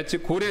다음에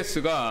즉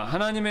고레스가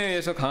하나님에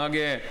의해서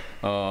강하게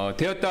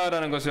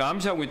되었다라는 것을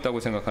암시하고 있다고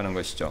생각하는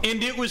것이죠.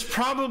 And it was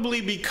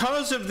probably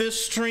because of this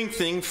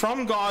strengthening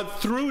from God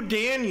through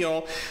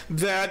Daniel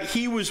that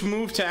he was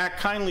moved to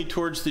act kindly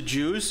towards the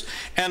Jews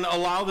and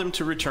allow them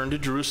to return to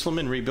Jerusalem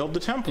and rebuild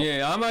the temple.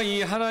 예, 아마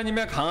이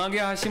하나님의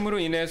강하게 하심으로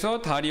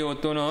인해서 다리오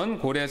또는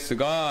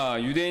고레스가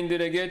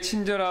유대인들에게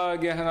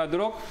친절하게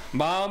행하도록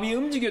마음이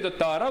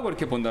움직여졌다라고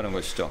이렇게 본다는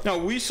것이죠.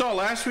 Now we saw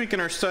last week in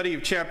our study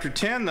of chapter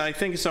 10 that I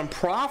think it's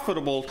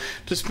unprofitable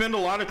to spend a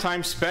lot of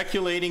time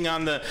speculating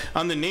on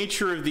the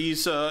nature of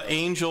these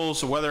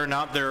angels, whether or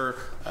not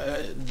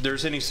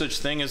there's any such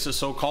thing as a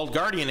so-called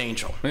guardian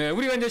angel. 네,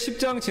 우리가 이제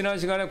 10장 지난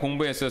시간에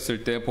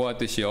공부했었을 때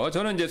보았듯이요.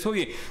 저는 이제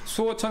소위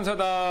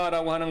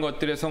수호천사다라고 하는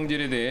것들의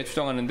성질에 대해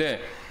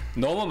추정하는데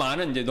너무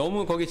많은 이제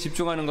너무 거기에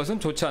집중하는 것은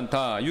좋지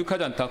않다,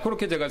 유익하지 않다.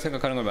 그렇게 제가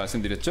생각하는 걸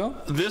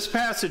말씀드렸죠. This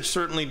passage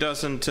certainly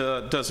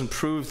doesn't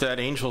prove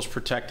that angels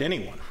protect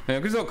anyone. 네,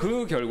 그래서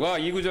그 결과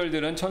이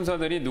구절들은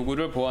천사들이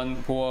누구를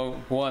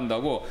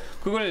보호한다고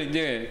그걸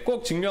이제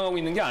꼭 증명하고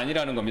있는 게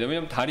아니라는 겁니다.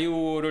 왜냐하면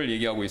다리오를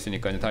얘기하고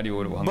있으니까요.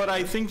 다리오를 But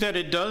I think that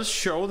it does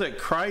show that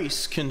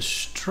Christ can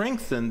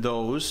strengthen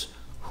those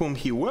whom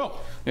he will.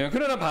 예,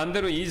 그러나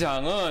반대로 이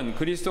장은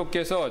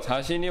그리스도께서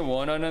자신이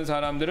원하는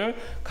사람들을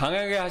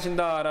강하게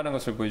하신다라는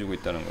것을 보여주고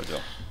있다는 거죠.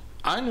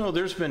 I know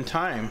there's been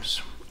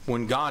times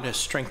when God has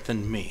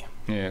strengthened me.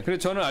 예,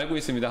 그래서 저는 알고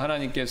있습니다.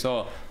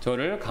 하나님께서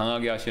저를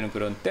강하게 하시는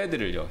그런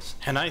때들을요.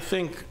 And I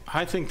think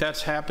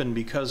that's happened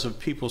because of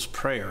people's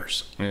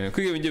prayers. 예,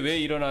 그게 이제 왜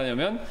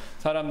일어나냐면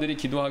사람들이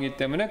기도하기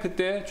때문에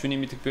그때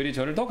주님이 특별히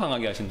저를 더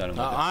강하게 하신다는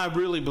거죠. I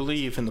really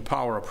believe in the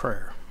power of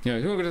prayer. 예,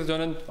 그래서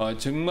저는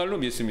정말로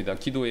믿습니다.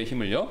 기도의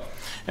힘을요.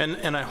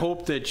 And I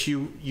hope that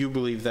you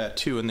believe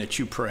that too and that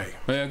you pray.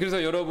 예,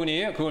 그래서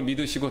여러분이 그걸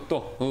믿으시고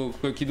또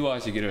그걸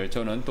기도하시기를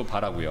저는 또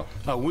바라고요.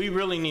 We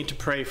really need to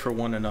pray for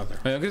one another.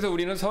 예, 그래서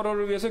우리는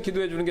서로를 위해서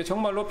기도해 주는 게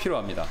정말로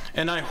필요합니다.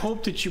 And I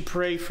hope that you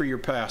pray for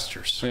your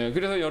pastors. 예,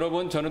 그래서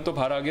저는 또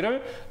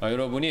바라기를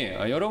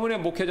여러분이 여러분의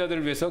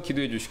목회자들을 위해서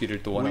기도해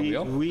주시기를 또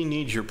원하고요. We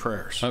need your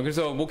prayers.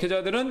 그래서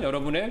목회자들은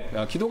여러분의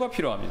기도가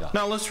필요합니다.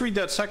 Now let's read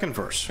that second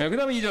verse. 예,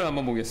 그다음에 2절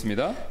한번 보겠습니다.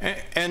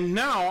 And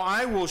now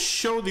I will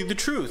show thee the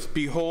truth.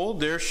 Behold,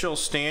 there shall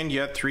stand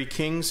yet 3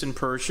 kings in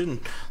Persia,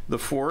 and the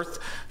 4th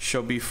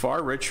shall be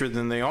far richer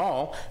than they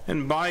all.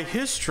 And by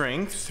his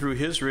strength, through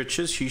his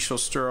riches, he shall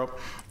stir up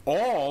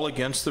all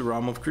against the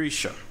realm of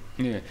Grecia.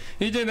 예,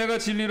 이제 내가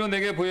진리로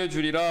내게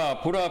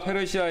보여주리라. 보라,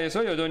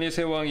 페르시아에서 여전히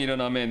새 왕이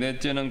일어나매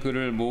넷째는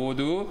그를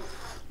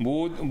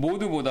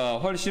모두보다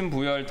훨씬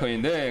부유할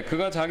터인데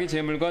그가 자기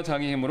재물과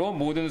자기 힘으로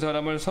모든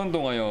사람을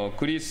선동하여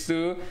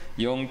그리스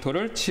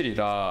영토를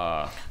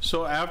치리라.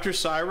 So after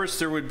Cyrus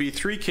there would be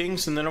 3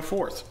 kings and then a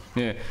 4th.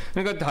 예,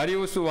 그러니까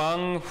다리우스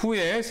왕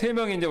후에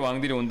 3명의 이제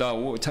왕들이 온다.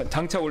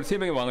 장차 올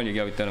 3명의 왕을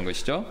얘기하고 있다는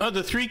것이죠.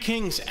 The 3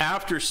 kings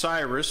after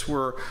Cyrus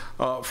were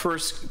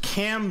first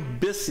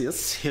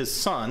Cambyses, his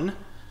son.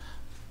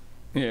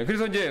 예,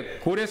 그래서 이제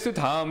고레스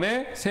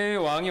다음에 세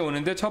왕이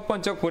오는데 첫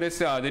번째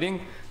고레스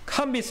아들인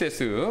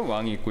캄비세스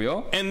왕이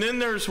있고요. And then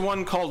there's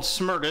one called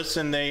Smerdis,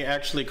 and they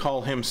actually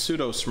call him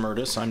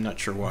Pseudo-Smerdis. I'm not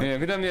sure why. 예,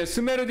 그다음에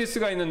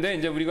스메르디스가 있는데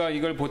이제 우리가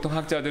이걸 보통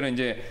학자들은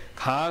이제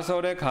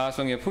가설의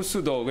가성의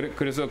푸스도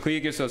그래서 그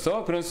얘기를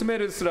써서 그런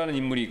스메르디스라는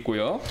인물이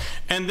있고요.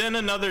 And then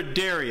another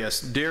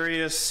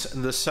Darius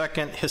the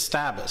second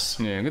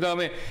Histabus. 예,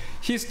 그다음에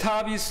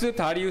히스타비스,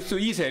 다리우스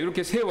 2세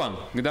이렇게 세 왕.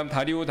 그다음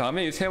다리오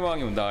다음에 세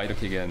왕이 온다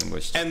이렇게 얘기하는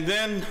것이죠. And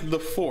then the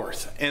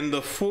 4th, and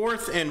the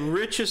 4th and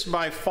richest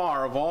by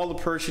far of all the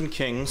Persian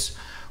kings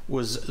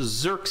was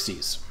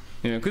Xerxes.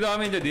 예, 그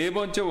다음에 이제 네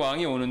번째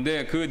왕이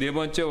오는데 그 네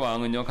번째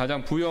왕은요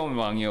가장 부유한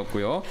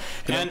왕이었고요.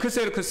 그다음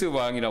크세르크스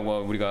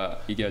왕이라고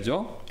우리가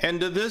얘기하죠.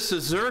 And this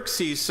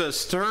Xerxes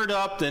stirred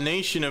up the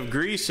nation of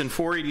Greece in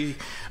 480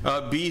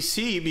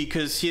 BC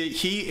because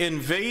he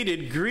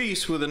invaded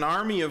Greece with an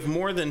army of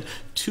more than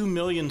 2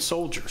 million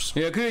soldiers.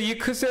 예, 그 이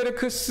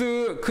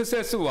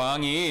크세스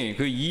왕이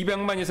그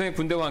 200만 이상의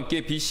군대와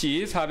함께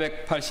BC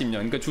 480년,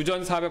 그러니까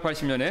주전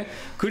 480년에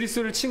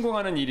그리스를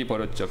침공하는 일이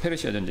벌어졌죠.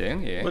 페르시아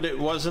전쟁. 예. But it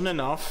wasn't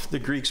enough.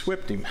 The Greeks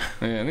whipped him.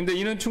 예, 근데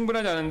이는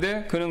충분하지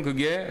않은데 그는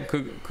그게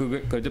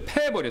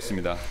패해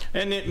버렸습니다.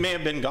 And it may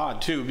have been God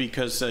too,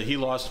 because he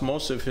lost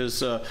most of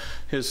his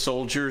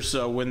soldiers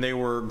when they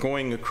were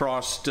going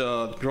across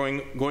the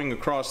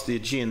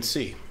Aegean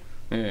Sea.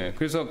 예,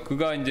 그래서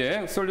그가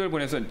이제 솔저를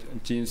보내서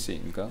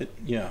진씨, 그러니까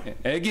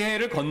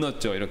에게해를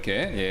건넜죠, 이렇게.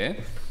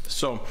 예.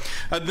 So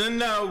then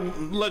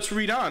let's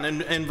read on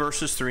in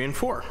verses 3 and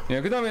 4.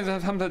 예, 그다음에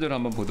 3, 4절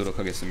한번 보도록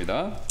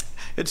하겠습니다.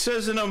 It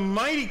says, And a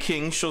mighty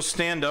king shall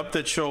stand up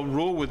that shall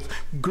rule with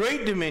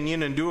great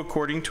dominion and do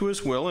according to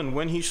his will. And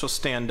when he shall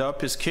stand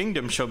up, his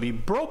kingdom shall be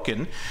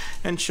broken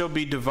and shall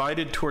be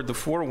divided toward the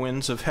 4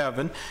 winds of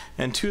heaven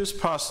and to his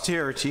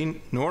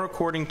posterity, nor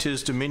according to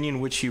his dominion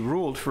which he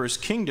ruled, for his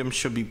kingdom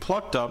shall be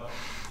plucked up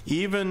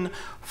even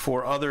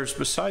for others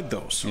beside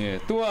those.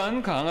 예,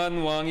 또한 강한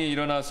왕이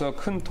일어나서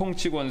큰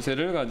통치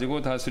권세를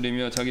가지고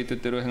다스리며 자기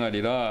뜻대로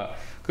행하리라.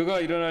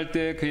 그가 일어날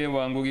때 그의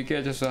왕국이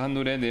깨져서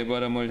하늘의 네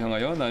바람을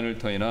향하여 나눌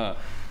터이나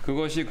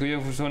그것이 그의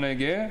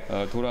후손에게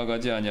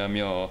돌아가지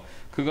아니하며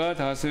그가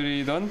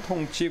다스리던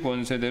통치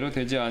권세대로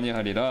되지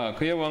아니하리라.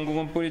 그의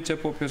왕국은 뿌리째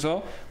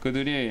뽑혀서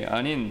그들이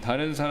아닌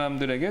다른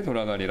사람들에게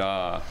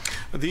돌아가리라.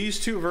 These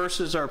 2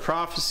 verses are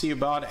prophecy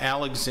about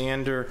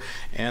Alexander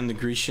and the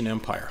Grecian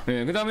Empire.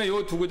 네, 그다음에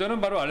이 두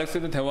구절은 바로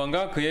알렉산더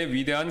대왕과 그의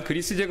위대한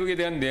그리스 제국에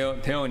대한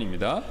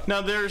대언입니다.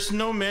 Now there's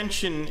no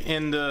mention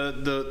in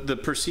the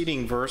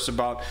preceding verse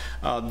about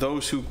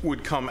those who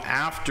would come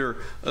after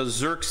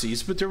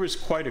Xerxes, but there was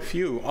quite a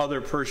few other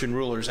Persian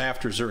rulers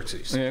after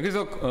Xerxes. 네,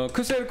 그래서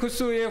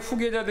크세르쿠스의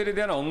후계자들에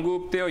대한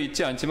언급되어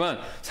있지 않지만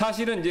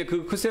사실은 이제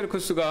그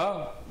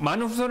크세르쿠스가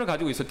많은 후손을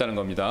가지고 있었다는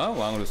겁니다.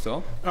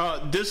 왕으로서.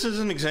 This is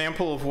an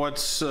example of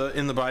what's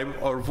in the Bible,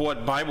 or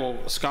what Bible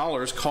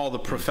scholars call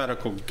the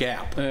prophetical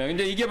gap. 네,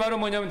 근데 이게 바로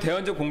뭐냐면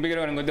대언적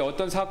공백이라고 하는 건데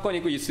어떤 사건이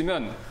있고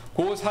있으면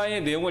그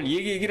사이의 내용을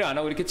얘기를 안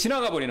하고 이렇게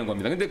지나가 버리는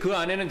겁니다. 근데 그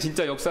안에는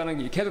진짜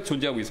역사는 계속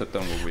존재하고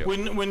있었던 거고요.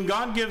 When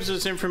God gives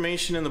us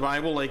information in the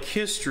Bible like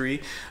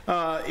history,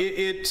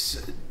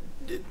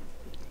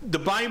 the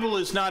Bible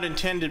is not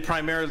intended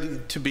primarily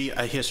to be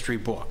a history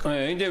book.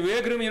 이제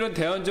왜 그럼 이런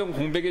대언적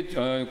공백이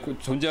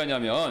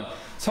존재하냐면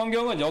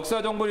성경은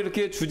역사 정보를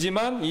이렇게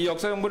주지만 이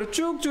역사 정보를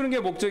쭉 주는 게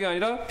목적이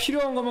아니라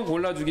필요한 것만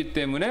골라주기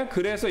때문에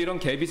그래서 이런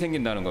갭이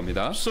생긴다는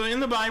겁니다. So in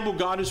the Bible,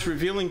 God is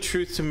revealing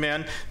truth to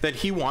men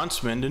that He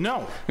wants men to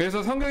know.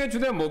 그래서 성경의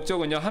주된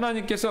목적은요,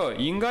 하나님께서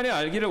인간이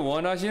알기를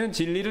원하시는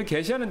진리를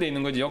계시하는 데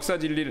있는 거지 역사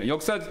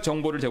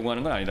정보를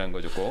제공하는 건 아니라는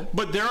거죠. 꼭.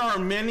 But there are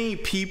many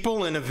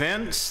people and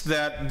events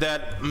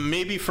that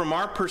maybe from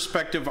our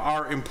perspective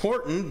are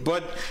important,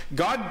 but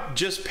God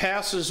just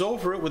passes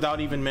over it without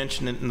even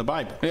mentioning it in the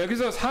Bible. 네,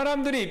 그래서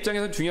사람들의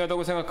입장에서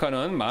중요하다고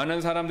생각하는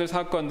많은 사람들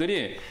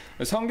사건들이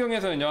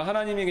성경에서는요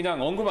하나님이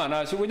그냥 언급 안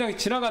하시고 그냥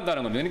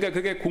지나간다는 겁니다. 그러니까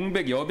그게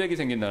공백 여백이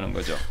생긴다는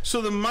거죠.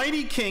 So the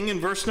mighty king in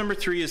verse number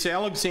 3 is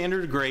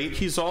Alexander the Great.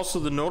 He's also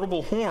the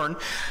notable horn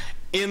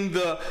in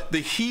the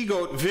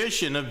he-goat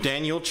vision of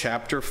Daniel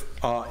chapter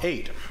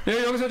 8.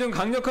 네, 여기서 지금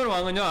강력한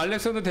왕은요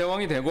알렉산더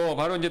대왕이 되고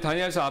바로 이제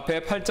다니엘서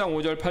앞에 8장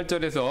 5절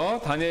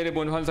 8절에서 다니엘이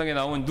본 환상에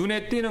나온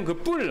눈에 띄는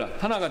그 뿔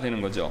하나가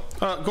되는 거죠.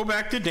 Go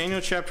back to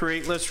Daniel chapter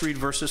 8. Let's read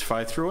verses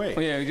 5 through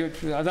 8. 예,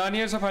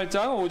 다니엘서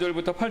 8장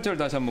 5절부터 8절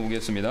다시 한번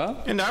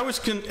보겠습니다. And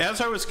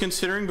as I was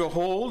considering,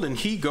 behold, an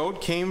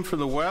he-goat came from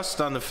the west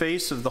on the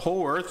face of the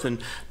whole earth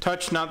and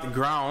touched not the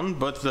ground,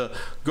 but the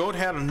goat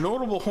had a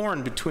notable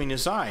horn between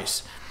his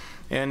eyes.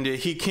 And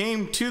he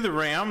came to the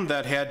ram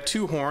that had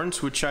two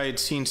horns, which I had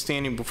seen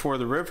standing before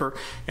the river,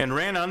 and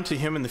ran unto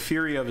him in the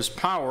fury of his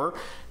power.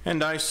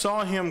 And I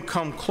saw him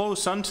come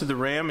close unto the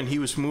ram, and he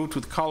was moved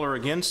with choler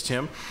against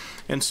him,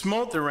 and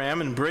smote the ram,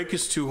 and brake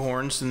his two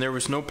horns, and there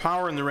was no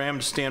power in the ram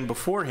to stand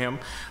before him.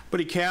 But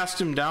he cast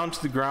him down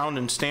to the ground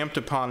and stamped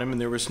upon him, and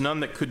there was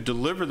none that could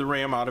deliver the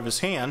ram out of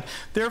his hand.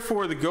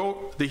 Therefore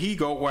the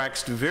he-goat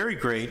waxed very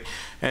great,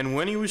 and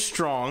when he was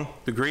strong,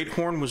 the great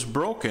horn was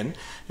broken,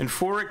 and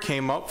four it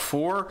came up,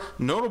 four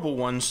notable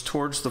ones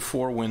towards the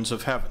four winds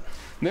of heaven.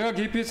 내가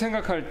깊이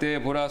생각할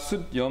때 보라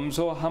숫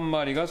염소 한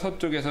마리가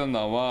서쪽에서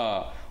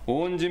나와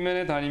온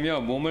지면에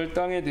다니며 몸을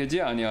땅에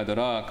대지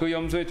아니하더라. 그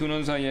염소의 두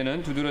눈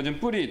사이에는 두드러진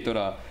뿔이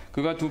있더라.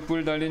 그가 두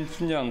뿔 달린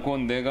춘양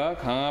곧 내가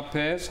강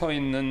앞에 서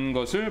있는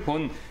것을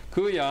본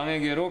그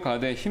양에게로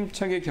가되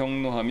힘차게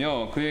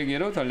경노하며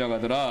그에게로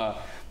달려가더라.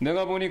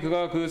 내가 보니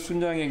그가 그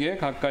순양에게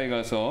가까이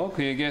가서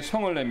그에게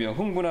성을 내며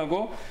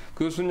흥분하고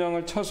그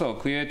순양을 쳐서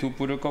그의 두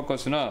뿔을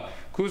꺾었으나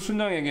그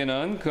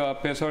순양에게는 그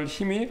앞에 설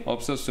힘이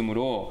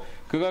없었으므로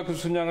그가 그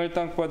순양을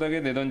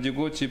땅바닥에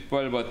내던지고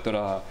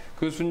짓밟았더라.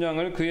 그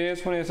순양을 그의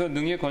손에서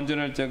능히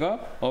건져낼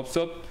자가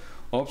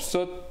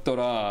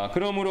없었더라.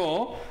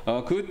 그러므로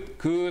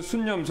그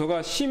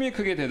순염소가 심히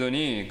크게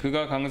되더니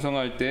그가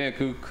강성할 때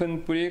그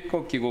큰 뿔이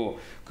꺾이고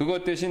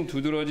그것 대신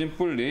두드러진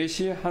뿔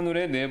넷이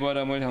하늘의 네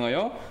바람을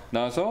향하여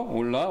나서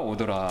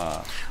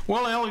올라오더라.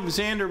 Well,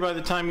 Alexander, by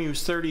the time he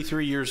was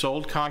 33 years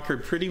old,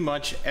 conquered pretty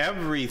much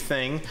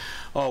everything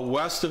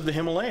west of the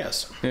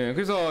Himalayas. 예,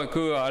 그래서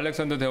그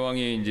알렉산더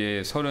대왕이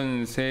이제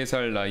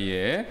 33살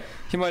나이에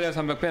히말라야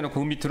산맥 빼놓고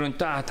그 밑으로는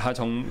다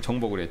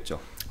정복을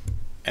했죠.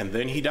 And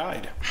then he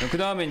died. 그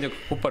다음에 이제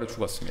곧바로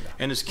죽었습니다.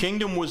 And his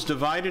kingdom was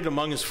divided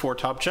among his four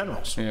top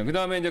generals. 예, 그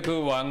다음에 이제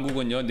그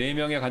왕국은요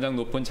 4명의 가장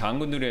높은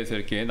장군들에 의해서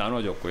이렇게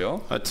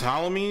나눠졌고요.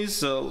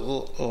 Ptolemies,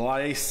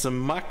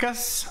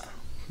 Lysimachus,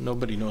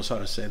 nobody knows how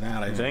to say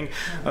that, I think.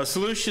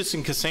 Seleucus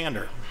and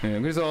Cassander. 예,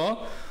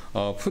 그래서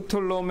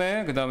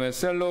프톨로메, 그 다음에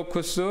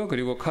셀로쿠스,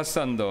 그리고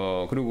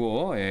카산더,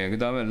 그리고 그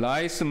다음에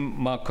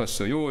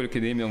라이스마커스, 요 이렇게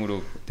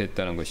 4명으로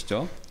됐다는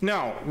것이죠.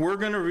 Now, we're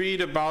going to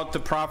read about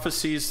the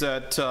prophecies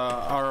that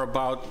are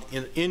about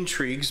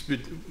intrigues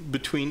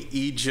between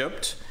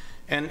Egypt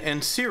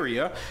and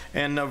Syria,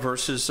 and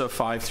verses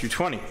 5 through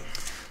 20.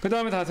 그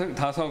다음에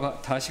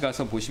다시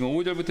가서 보시면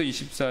 5절부터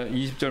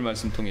 20절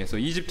말씀 통해서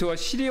이집트와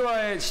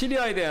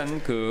시리아에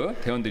대한 그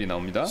대언들이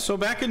나옵니다. So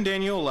back in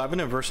Daniel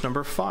 11 and verse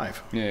number 5.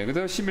 예,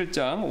 그다음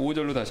 11장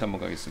 5절로 다시 한번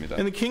가겠습니다.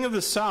 And the king of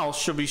the south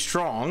shall be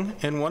strong,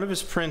 and one of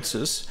his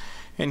princes,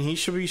 and he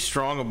shall be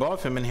strong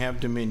above him and have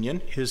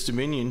dominion. His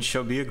dominion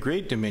shall be a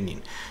great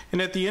dominion.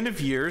 And at the end of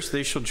years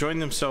they shall join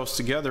themselves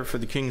together, for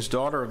the king's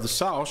daughter of the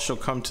south shall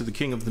come to the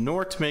king of the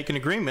north to make an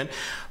agreement,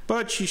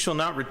 but she shall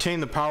not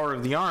retain the power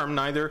of the arm,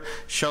 neither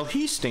shall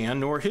he stand,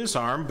 nor his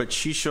arm, but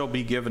she shall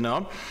be given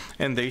up,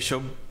 and they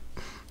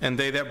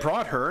that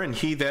brought her, and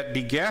he that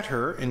begat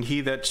her, and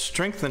he that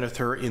strengtheneth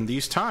her in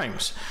these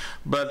times.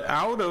 But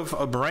out of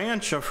a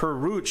branch of her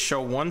roots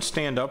shall one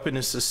stand up in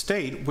his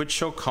estate, which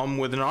shall come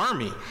with an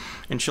army,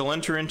 and shall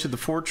enter into the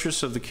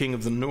fortress of the king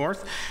of the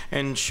north,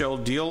 and shall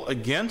deal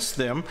against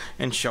them,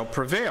 and shall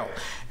prevail,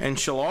 and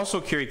shall also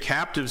carry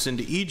captives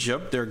into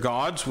Egypt, their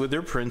gods with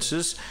their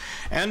princes,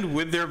 and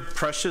with their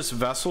precious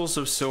vessels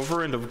of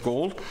silver and of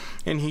gold,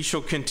 and he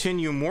shall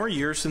continue more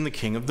years than the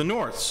king of the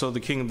north. So the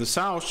king of the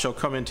south shall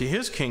come into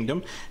his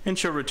kingdom, and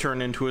shall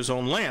return into his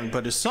own land.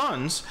 But his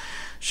sons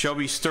shall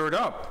be stirred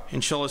up,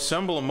 and shall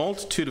assemble a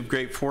multitude of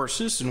great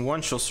forces, and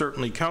one shall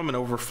certainly come and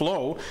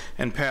overflow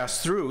and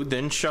pass through.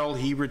 Then shall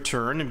he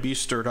return and be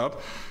stirred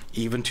up,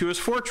 even to his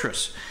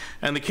fortress.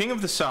 And the king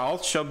of the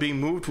south shall be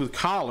moved with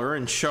choler,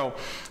 and shall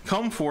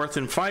come forth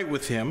and fight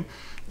with him,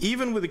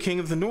 even with the king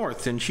of the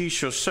north. And he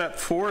shall set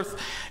forth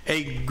a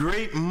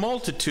great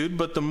multitude,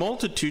 but the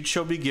multitude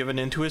shall be given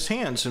into his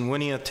hands. And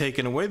when he hath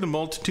taken away the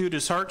multitude,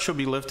 his heart shall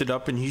be lifted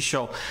up, and he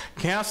shall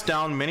cast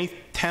down many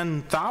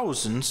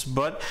 10,000s,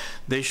 but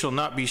they shall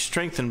not be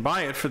strengthened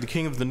by it. For the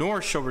king of the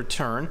north shall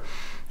return,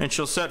 and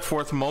shall set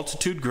forth a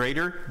multitude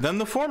greater than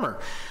the former,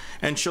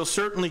 and shall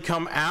certainly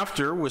come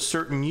after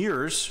certain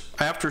years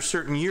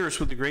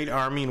with a great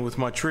army and with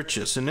much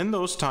riches. And in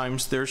those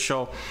times there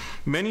shall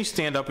many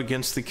stand up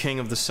against the king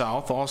of the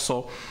south.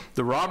 Also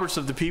the robbers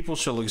of the people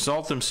shall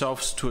exalt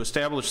themselves to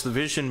establish the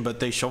vision, but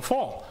they shall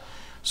fall.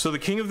 So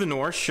the king of the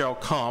north shall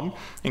come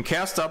and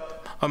cast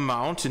up a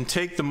mount and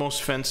take the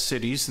most fenced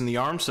cities, and the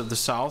arms of the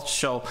south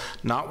shall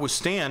not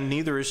withstand,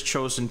 neither his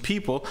chosen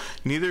people,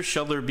 neither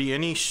shall there be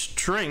any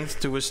strength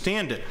to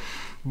withstand it.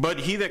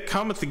 But he that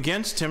cometh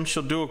against him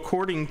shall do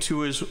according to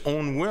his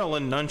own will,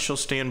 and none shall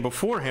stand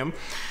before him.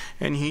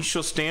 And he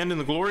shall stand in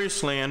the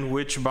glorious land,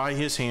 which by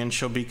his hand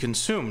shall be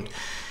consumed.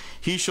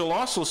 He shall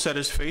also set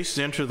his face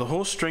to enter the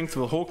whole strength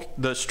of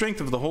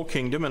the whole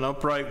kingdom, and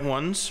upright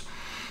ones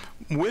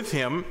with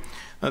him.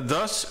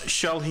 Thus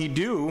shall he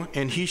do,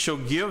 and he shall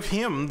give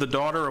him the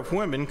daughter of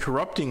women,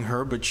 corrupting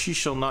her, but she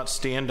shall not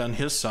stand on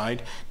his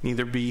side,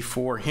 neither be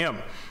for him.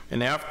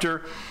 And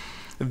after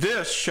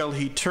this shall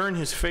he turn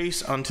his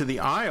face unto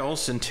the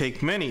isles, and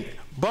take many.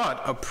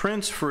 But a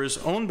prince for his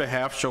own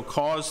behalf shall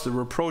cause the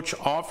reproach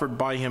offered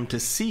by him to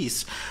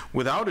cease.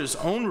 Without his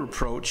own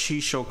reproach he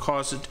shall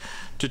cause it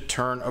to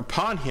turn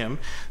upon him.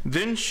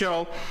 Then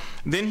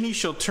he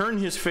shall turn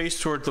his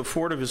face toward the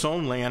fort of his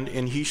own land,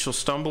 and he shall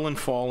stumble and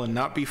fall and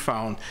not be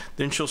found.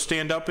 Then shall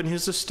stand up in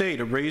his estate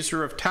a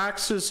raiser of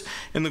taxes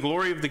in the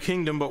glory of the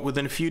kingdom, but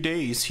within a few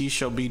days he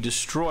shall be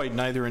destroyed,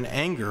 neither in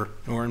anger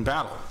nor in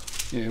battle.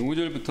 예,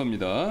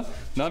 5절부터입니다.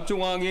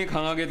 남쪽 왕이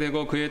강하게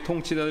되고 그의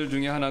통치자들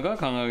중에 하나가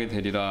강하게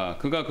되리라.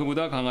 그가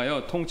그보다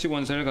강하여 통치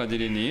권세를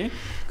가지리니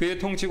그의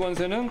통치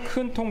권세는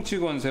큰 통치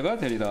권세가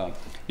되리라.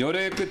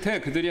 열의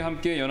끝에 그들이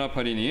함께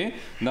연합하리니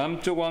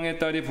남쪽 왕의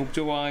딸이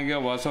북쪽 왕에게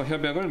와서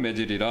협약을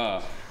맺으리라.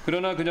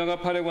 그러나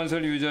그녀가 팔의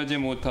권세를 유지하지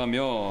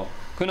못하며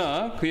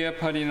그나 그의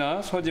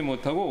팔이나 서지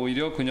못하고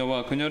오히려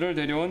그녀와 그녀를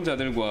데려온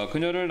자들과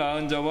그녀를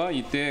낳은 자와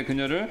이때에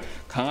그녀를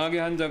강하게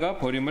한 자가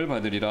버림을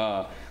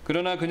받으리라.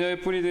 그러나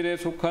그녀의 뿌리들에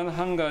속한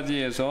한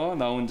가지에서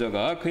나온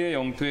자가 그의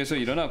영토에서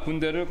일어나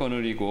군대를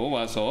거느리고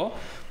와서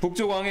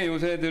북쪽 왕의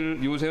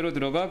요새로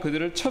들어가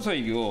그들을 쳐서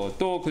이기고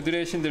또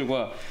그들의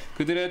신들과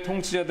그들의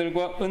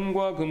통치자들과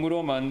은과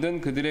금으로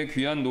만든 그들의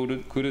귀한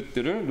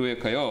그릇들을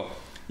노획하여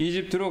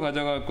이집트로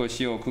가져갈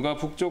것이요 그가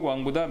북쪽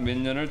왕보다 몇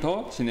년을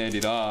더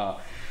지내리라.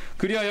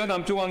 그리하여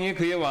남쪽 왕이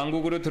그의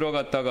왕국으로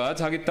들어갔다가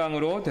자기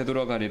땅으로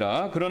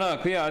되돌아가리라. 그러나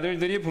그의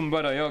아들들이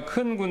분발하여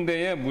큰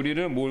군대의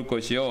무리를 모을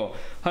것이요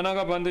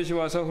하나가 반드시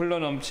와서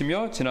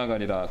흘러넘치며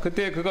지나가리라.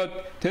 그때 그가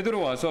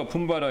되돌아와서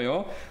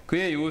분발하여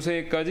그의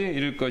요새까지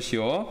이를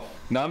것이요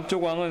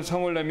남쪽 왕은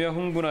성을 내며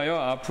흥분하여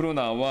앞으로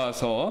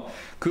나와서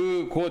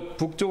그 곧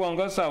북쪽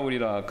왕과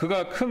싸우리라.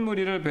 그가 큰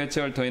무리를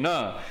배치할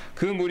터이나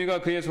그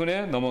무리가 그의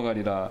손에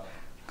넘어가리라.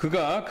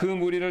 그가 그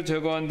무리를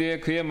제거한 뒤에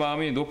그의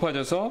마음이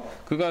높아져서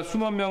그가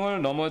수만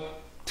명을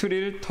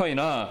넘어뜨릴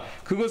터이나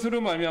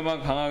그것으로 말미암아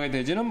강하게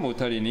되지는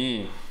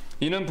못하리니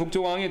이는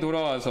북쪽 왕이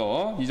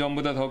돌아와서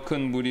이전보다 더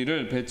큰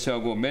무리를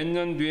배치하고 몇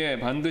년 뒤에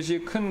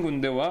반드시 큰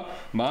군대와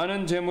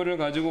많은 재물을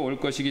가지고 올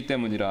것이기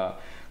때문이라.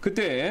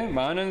 그때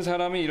많은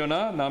사람이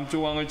일어나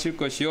남쪽 왕을 칠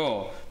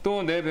것이요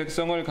또 내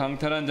백성을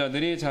강탈한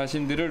자들이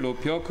자신들을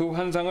높여 그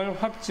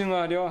환상을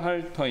확증하려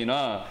할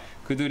터이나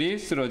그들이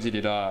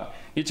쓰러지리라.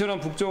 이처럼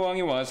북쪽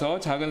왕이 와서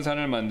작은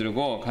산을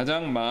만들고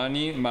가장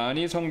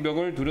많이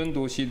성벽을 두른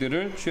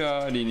도시들을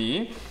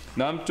취하리니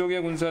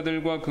남쪽의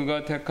군사들과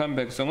그가 택한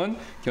백성은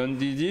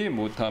견디지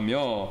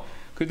못하며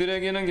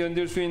그들에게는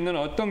견딜 수 있는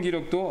어떤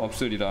기력도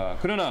없으리라.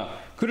 그러나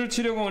그를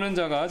치려고 오는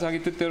자가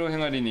자기 뜻대로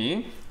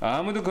행하리니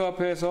아무도 그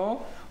앞에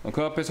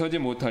서지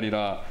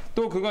못하리라.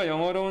 또 그가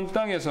영화로운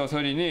땅에서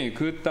서리니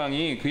그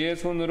땅이 그의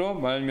손으로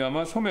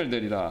말미암아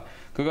소멸되리라.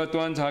 그가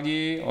또한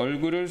자기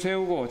얼굴을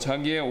세우고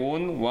자기의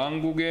온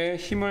왕국에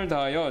힘을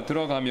다하여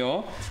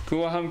들어가며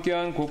그와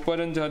함께한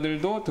곧바른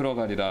자들도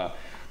들어가리라.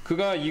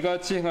 그가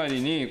이같이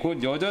행하리니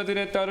곧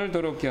여자들의 딸을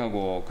더럽게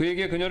하고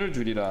그에게 그녀를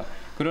주리라.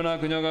 그러나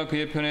그녀가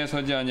그의 편에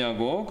서지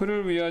아니하고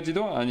그를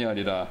위하지도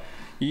아니하리라.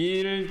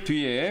 이 일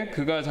뒤에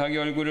그가 자기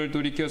얼굴을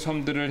돌이켜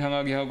섬들을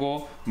향하게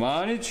하고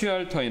많이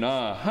취할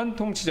터이나 한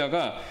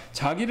통치자가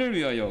자기를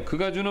위하여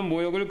그가 주는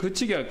모욕을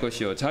그치게 할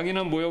것이요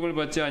자기는 모욕을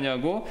받지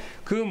아니하고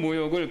그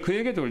모욕을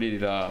그에게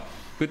돌리리라.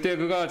 그때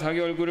그가 자기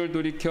얼굴을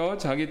돌이켜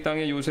자기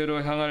땅의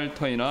요새로 향할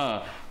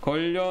터이나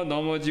걸려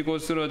넘어지고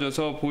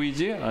쓰러져서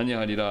보이지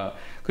아니하리라.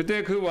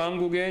 그때 그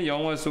왕국의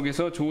영화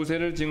속에서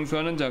조세를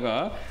징수하는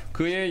자가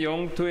그의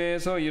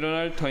영토에서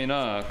일어날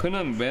터이나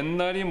그는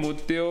맨날이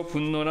못되어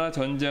분노나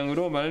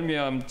전쟁으로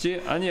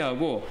말미암지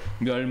아니하고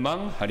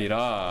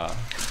멸망하리라.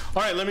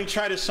 All right, let me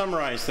try to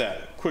summarize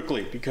that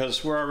quickly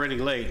because we're already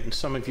late and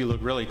some of you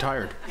look really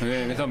tired.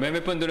 네, 그래서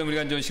몇몇 분들은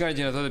우리가 좀 시간이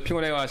지나서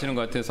피곤해 하시는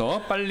것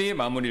같아서 빨리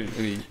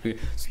마무리를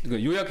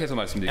요약해서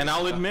말씀드립니다. And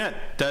I'll admit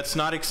that's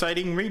not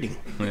exciting reading.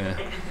 네.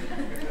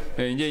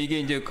 네, 이제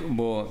이게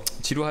뭐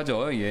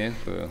지루하죠. 예.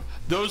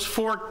 Those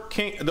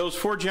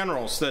four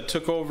generals that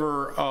took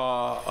over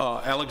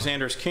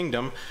Alexander's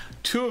kingdom,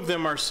 two of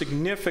them are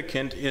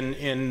significant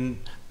in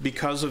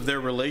because of their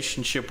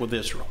relationship with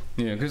Israel.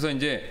 예, 그래서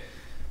이제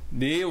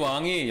네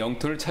왕이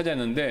영토를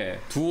차지했는데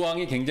두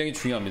왕이 굉장히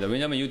중요합니다.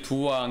 왜냐하면 이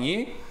두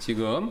왕이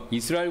지금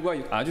이스라엘과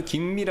아주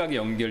긴밀하게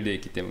연결되어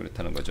있기 때문에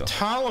그렇다는 거죠.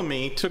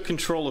 Ptolemy took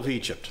control of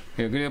Egypt.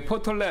 예, 그리고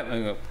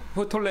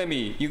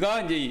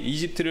포톨레미가 이제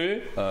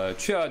이집트를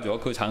취하죠.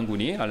 그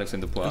장군이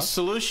알렉산더포와.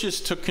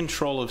 Seleucus took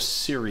control of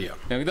Syria.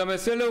 예, 그다음에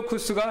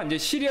셀레우쿠스가 이제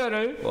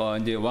시리아를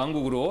이제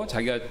왕국으로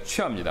자기가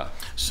취합니다.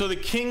 So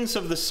the kings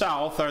of the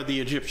south are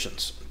the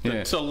Egyptians,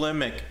 the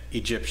Ptolemaic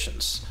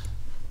Egyptians.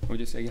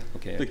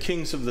 Okay. The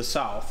kings of the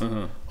south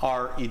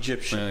are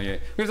Egyptian. 예.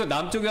 그래서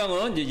남쪽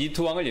왕은 이제 이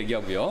두 왕을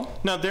얘기하고요.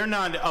 Now they're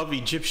not of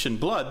Egyptian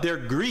blood.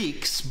 They're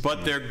Greeks,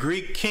 but they're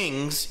Greek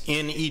kings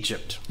in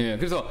Egypt. 예.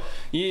 그래서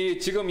이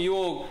지금 이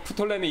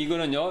프톨레미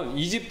이거는요.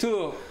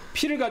 이집트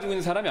피를 가지고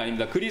있는 사람이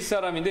아닙니다. 그리스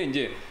사람인데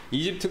이제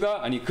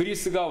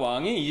그리스가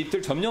왕이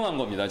이집트를 점령한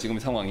겁니다. 지금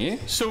상황이.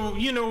 So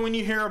you know when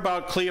you hear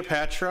about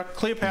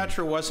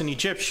Cleopatra wasn't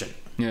Egyptian.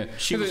 예.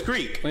 She was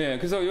Greek. 예.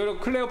 그래서 여러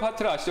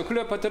클레오파트라 아시죠?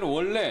 클레오파트라는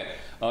원래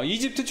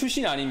이집트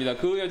출신이 아닙니다.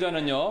 그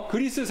여자는요.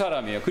 그리스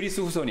사람이에요. 그리스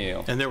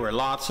후손이에요. And there were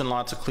lots and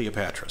lots of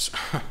Cleopatras.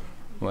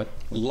 What?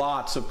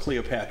 Lots of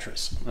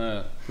Cleopatras.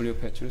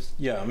 Cleopatras?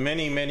 Yeah,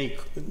 many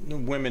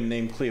women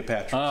named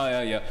Cleopatra.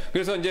 예.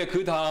 그래서 이제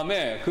그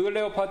다음에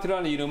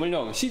클레오파트라는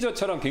이름을요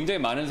시저처럼 굉장히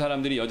많은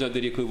사람들이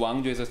여자들이 그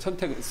왕조에서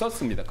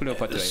썼습니다.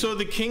 클레오파트라. So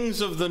the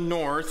kings of the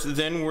north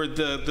then were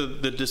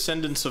the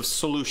descendants of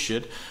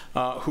Seleucid,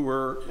 who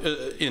were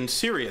in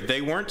Syria.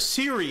 They weren't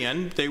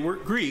Syrian, they were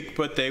Greek,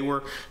 but they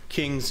were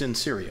kings in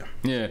Syria.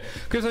 예.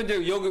 그래서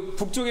이제 여기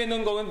북쪽에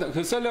있는 거는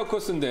그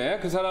셀레우코스인데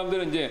그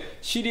사람들은 이제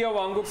시리아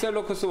왕국,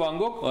 셀레우코스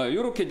왕국,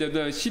 이렇게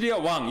이제 시리아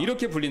왕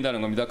이렇게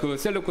불린다는 겁니다. 그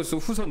셀레우코스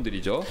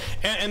후손들이죠.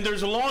 And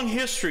there's a long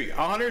history,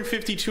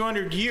 150,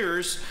 200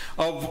 years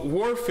of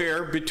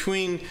warfare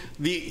between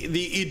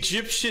the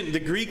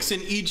Greeks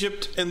in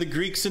Egypt and the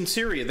Greeks in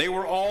Syria. They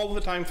were all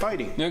the time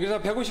fighting. 네, 그래서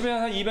 150년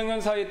한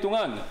 200년 사이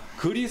동안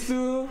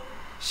그리스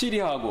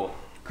시리아하고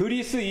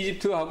그리스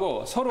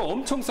이집트하고 서로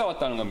엄청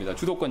싸웠다는 겁니다.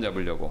 주도권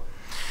잡으려고.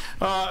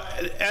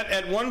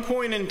 At one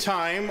point in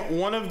time,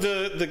 one of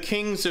the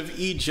kings of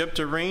Egypt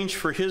arranged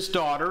for his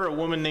daughter, a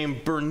woman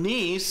named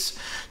Bernice,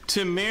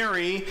 to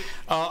marry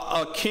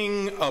a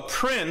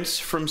prince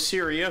from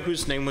Syria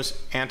whose name was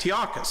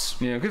Antiochus.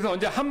 예, 그래서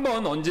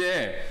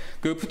언제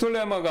그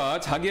프톨레마가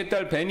자기의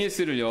딸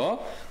베니스를요,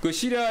 그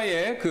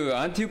시리아의 그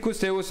안티오쿠스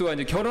데우스와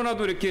이제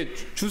결혼하도 이렇게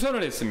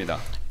주선을 했습니다.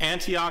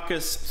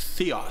 Antiochus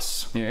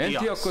Theos. 예,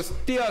 안티오쿠스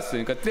띠아스,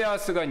 그러니까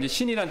띠아스가 이제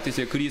신이란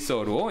뜻이에요,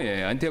 그리스어로.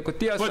 예, 안티오쿠스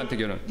띠아스한테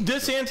결혼.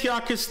 This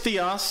Antiochus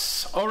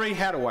Theos already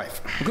had a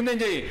wife. 근데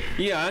이제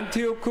이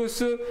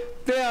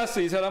안티오쿠스 띠아스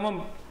이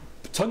사람은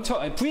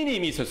부인이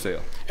이미 있었어요.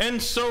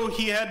 And so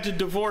he had to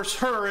divorce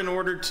her in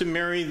order to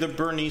marry the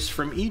Bernice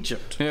from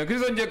Egypt. 예,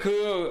 그래서 이제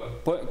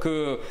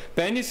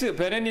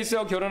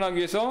베레니스와 결혼하기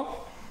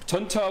위해서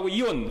전처하고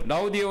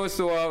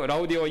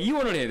라우디오와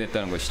이혼을 해야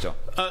됐다는 것이죠.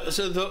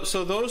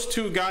 So those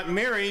two got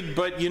married,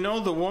 but you know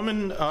the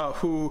woman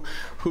who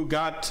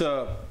got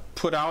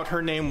put out,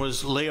 her name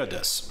was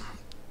Laodice.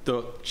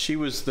 She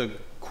was the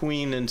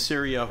queen in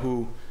Syria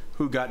who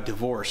got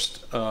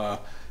divorced.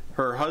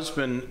 Her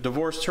husband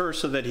divorced her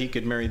so that he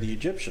could marry the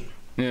Egyptian.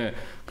 예,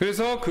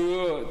 그래서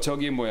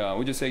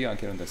would you say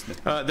again?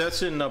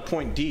 That's in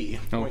point D.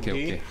 Point D.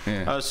 Okay.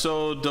 Yeah.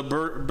 So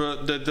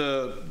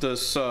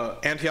this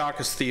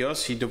Antiochus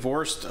Theos, he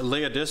divorced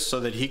Laodice so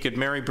that he could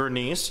marry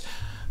Bernice.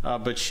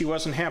 But she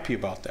wasn't happy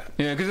about that.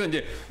 예, 그래서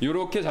이제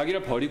이렇게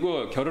자기를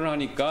버리고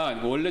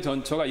결혼하니까 원래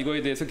전처가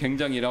이거에 대해서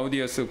굉장히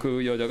라우디어스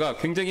그 여자가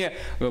굉장히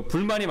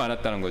불만이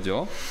많았다는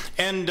거죠.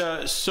 And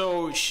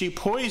so she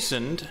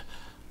poisoned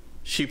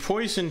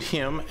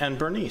him and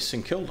Bernice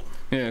and killed him.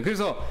 예,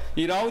 그래서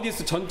이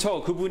라우디스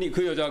전처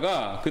그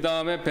여자가 그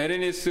다음에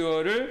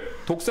베레니스를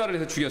독살을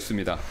해서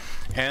죽였습니다.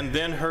 And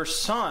then her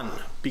son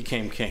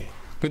became king.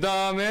 그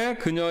다음에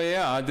그녀의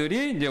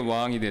아들이 이제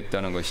왕이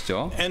됐다는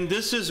것이죠. And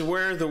this is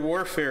where the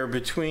warfare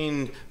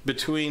between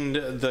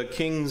the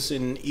kings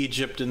in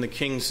Egypt and the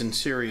kings in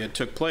Syria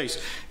took place.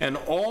 And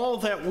all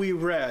that we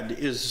read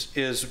is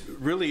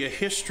really a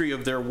history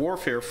of their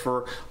warfare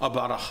for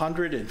about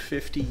 150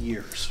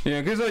 years.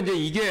 예, 그래서 이제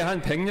이게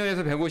한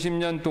 100년에서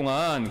 150년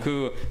동안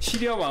그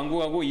시리아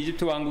왕국하고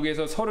이집트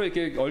왕국에서 서로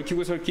이렇게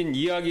얽히고 설킨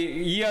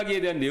이야기에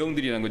대한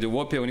내용들이라는 거죠.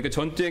 워페어, 그러니까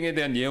전쟁에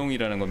대한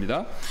내용이라는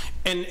겁니다.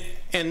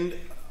 And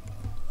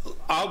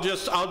I'll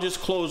just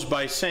close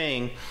by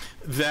saying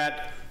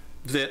that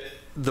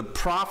the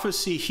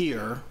prophecy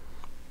here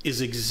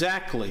is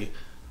exactly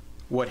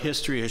what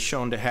history has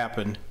shown to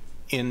happen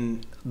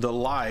in the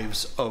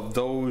lives of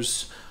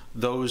those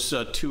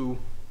two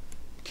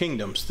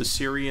kingdoms, the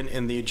Syrian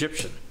and the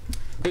Egyptian.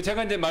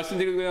 제가 이제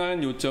말씀드리고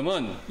하는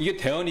요점은 이게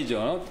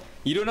대언이죠.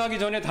 일어나기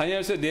전에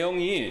다니엘서의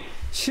내용이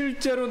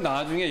실제로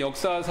나중에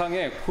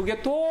역사상에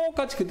그게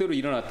똑같이 그대로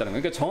일어났다는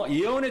거예요. 그러니까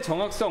예언의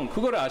정확성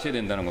그걸 아셔야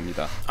된다는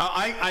겁니다.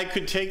 I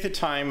could take the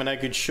time and I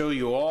could show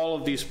you all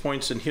of these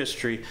points in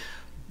history,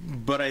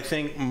 but I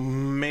think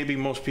maybe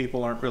most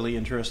people aren't really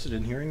interested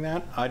in hearing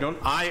that.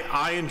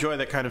 I enjoy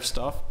that kind of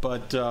stuff,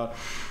 but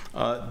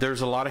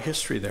there's a lot of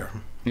history there.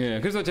 예,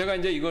 그래서 제가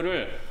이제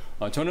이거를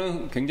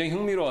저는 굉장히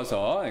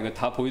흥미로워서 이거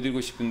다 보여드리고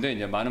싶은데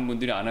이제 많은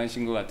분들이 안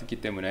하신 것 같기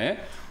때문에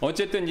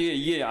어쨌든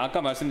이게 아까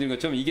말씀드린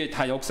것처럼 이게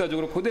다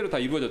역사적으로 그대로 다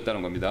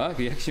이루어졌다는 겁니다.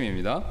 그게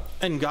핵심입니다.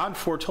 And God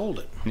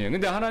foretold it. 예,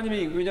 근데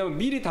하나님이 왜냐하면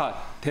미리 다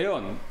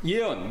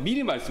예언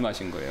미리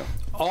말씀하신 거예요.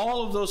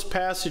 All of those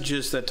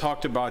passages that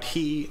talked about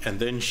he and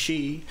then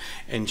she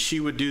and she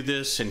would do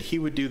this and he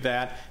would do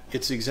that,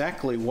 it's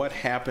exactly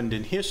what happened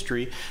in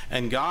history,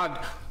 and God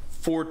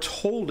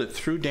foretold it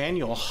through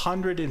Daniel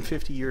 150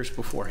 years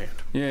beforehand.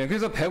 예,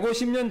 그래서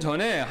 150년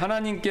전에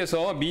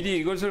하나님께서 미리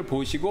이것을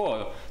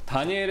보시고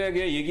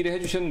다니엘에게 얘기를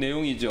해주신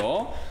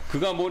내용이죠.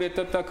 그가 뭘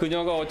했다,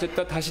 그녀가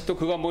어쨌다, 다시 또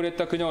그가 뭘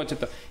했다, 그녀가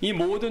어쨌다. 이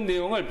모든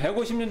내용을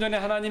 150년 전에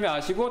하나님이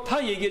아시고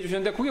다 얘기해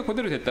주셨는데 그게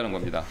그대로 됐다는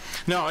겁니다.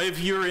 Now, if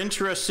you're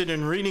interested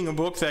in reading a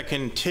book that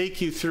can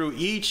take you through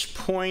each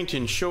point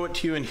and show it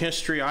to you in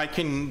history, I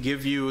can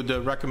give you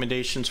the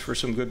recommendations for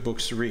some good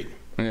books to read.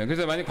 네,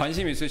 그래서 만약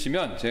관심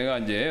있으시면 제가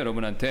이제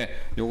여러분한테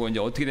요거 이제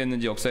어떻게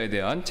됐는지 역사에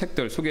대한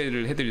책들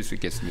소개를 해드릴 수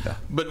있겠습니다.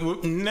 But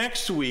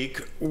next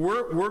week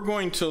we're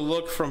going to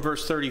look from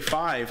verse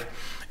 35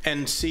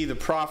 and see the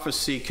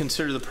prophecy,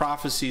 consider the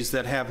prophecies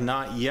that have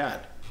not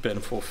yet been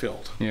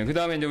fulfilled. 예, 그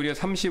다음에 이제 우리가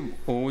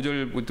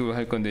 35절부터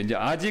할 건데 이제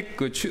아직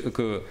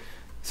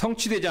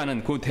성취되지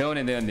않은 그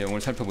대언에 대한 내용을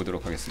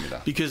살펴보도록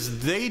하겠습니다. Because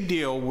they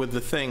deal with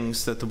the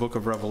things that the book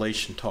of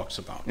Revelation talks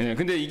about. 예,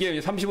 근데 이게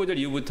 35절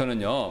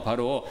이후부터는요,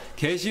 바로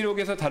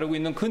계시록에서 다루고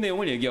있는 그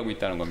내용을 얘기하고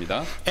있다는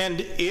겁니다.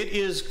 And it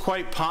is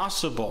quite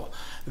possible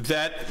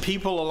that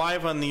people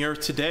alive on the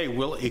earth today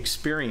will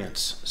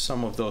experience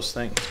some of those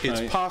things.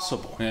 It's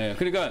possible. 예,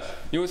 그러니까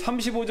이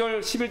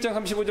 35절, 11장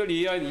 35절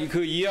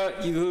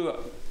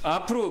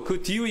앞으로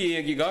그 뒤의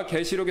얘기가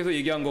계시록에서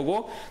얘기한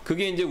거고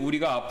그게 이제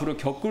우리가 앞으로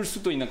겪을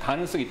수도 있는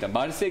가능성이 있다.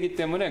 말세기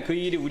때문에 그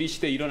일이 우리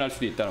시대에 일어날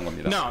수도 있다는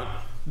겁니다. Now,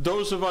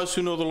 those of us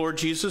who know the Lord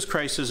Jesus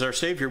Christ as our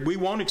Savior, we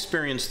won't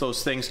experience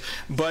those things.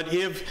 But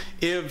if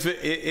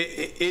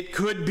it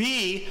could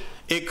be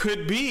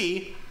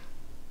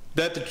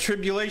that the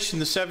tribulation,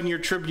 the 7-year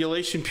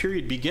tribulation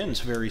period begins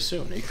very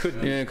soon. It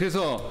could be. 예,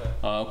 그래서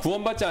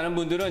구원받지 않은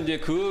분들은 이제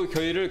그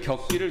교회를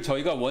겪기를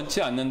저희가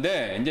원치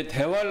않는데 이제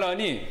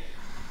대환란이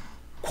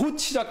곧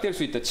시작될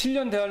수 있다.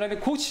 7년 대환란이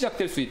곧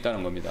시작될 수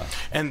있다는 겁니다.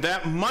 And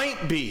that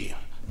might be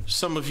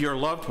some of your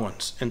loved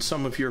ones and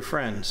some of your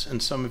friends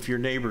and some of your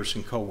neighbors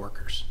and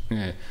co-workers.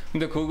 예.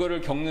 근데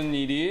그거를 겪는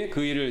일이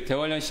그 일을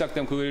대환란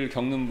시작되면 그 일을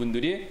겪는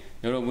분들이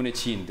여러분의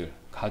지인들,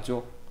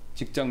 가족,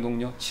 직장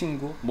동료,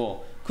 친구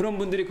뭐 그런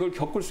분들이 그걸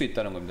겪을 수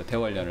있다는 겁니다.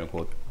 대환란을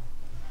곧.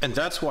 And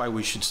that's why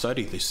we should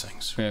study these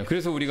things. 예,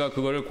 그래서 우리가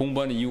그거를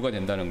공부하는 이유가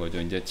된다는 거죠.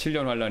 이제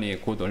 7년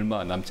환란이 곧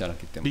얼마 남지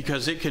않았기 때문에.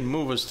 Because it can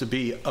move us to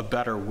be a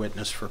better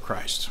witness for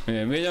Christ.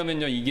 예,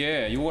 왜냐면요,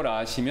 이걸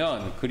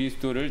아시면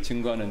그리스도를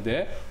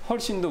증거하는데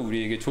훨씬 더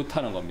우리에게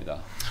좋다는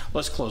겁니다.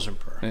 Let's close in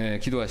prayer. 예,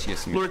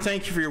 기도하시겠습니다. Lord,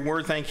 thank you for your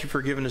word. Thank you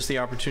for giving us the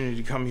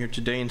opportunity to come here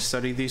today and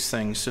study these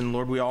things. And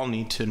Lord, we all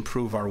need to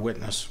improve our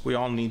witness. We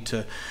all need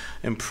to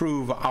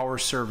improve our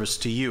service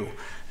to you.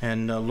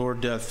 And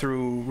Lord,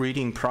 through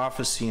reading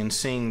prophecy and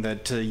seeing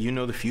that you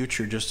know the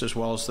future just as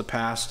well as the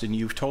past, and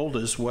you've told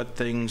us what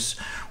things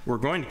were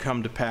going to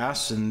come to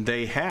pass, and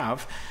they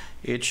have,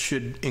 it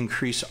should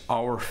increase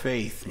our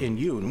faith in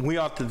you. And we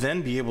ought to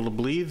then be able to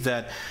believe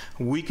that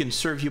we can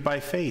serve you by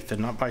faith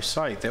and not by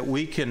sight, that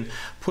we can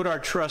put our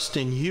trust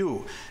in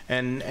you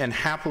and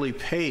happily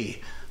pay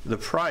the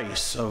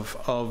price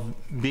of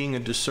being a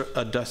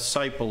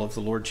disciple of the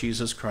Lord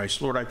Jesus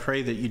Christ. Lord, I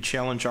pray that you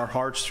challenge our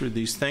hearts through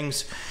these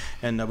things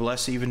and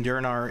bless even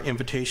during our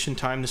invitation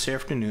time this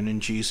afternoon.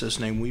 In Jesus'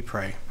 name we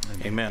pray.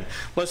 Amen.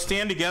 Let's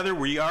stand together.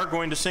 We are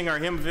going to sing our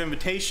hymn of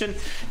invitation.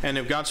 And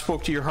if God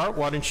spoke to your heart,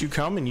 why don't you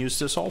come and use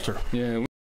this altar? 예.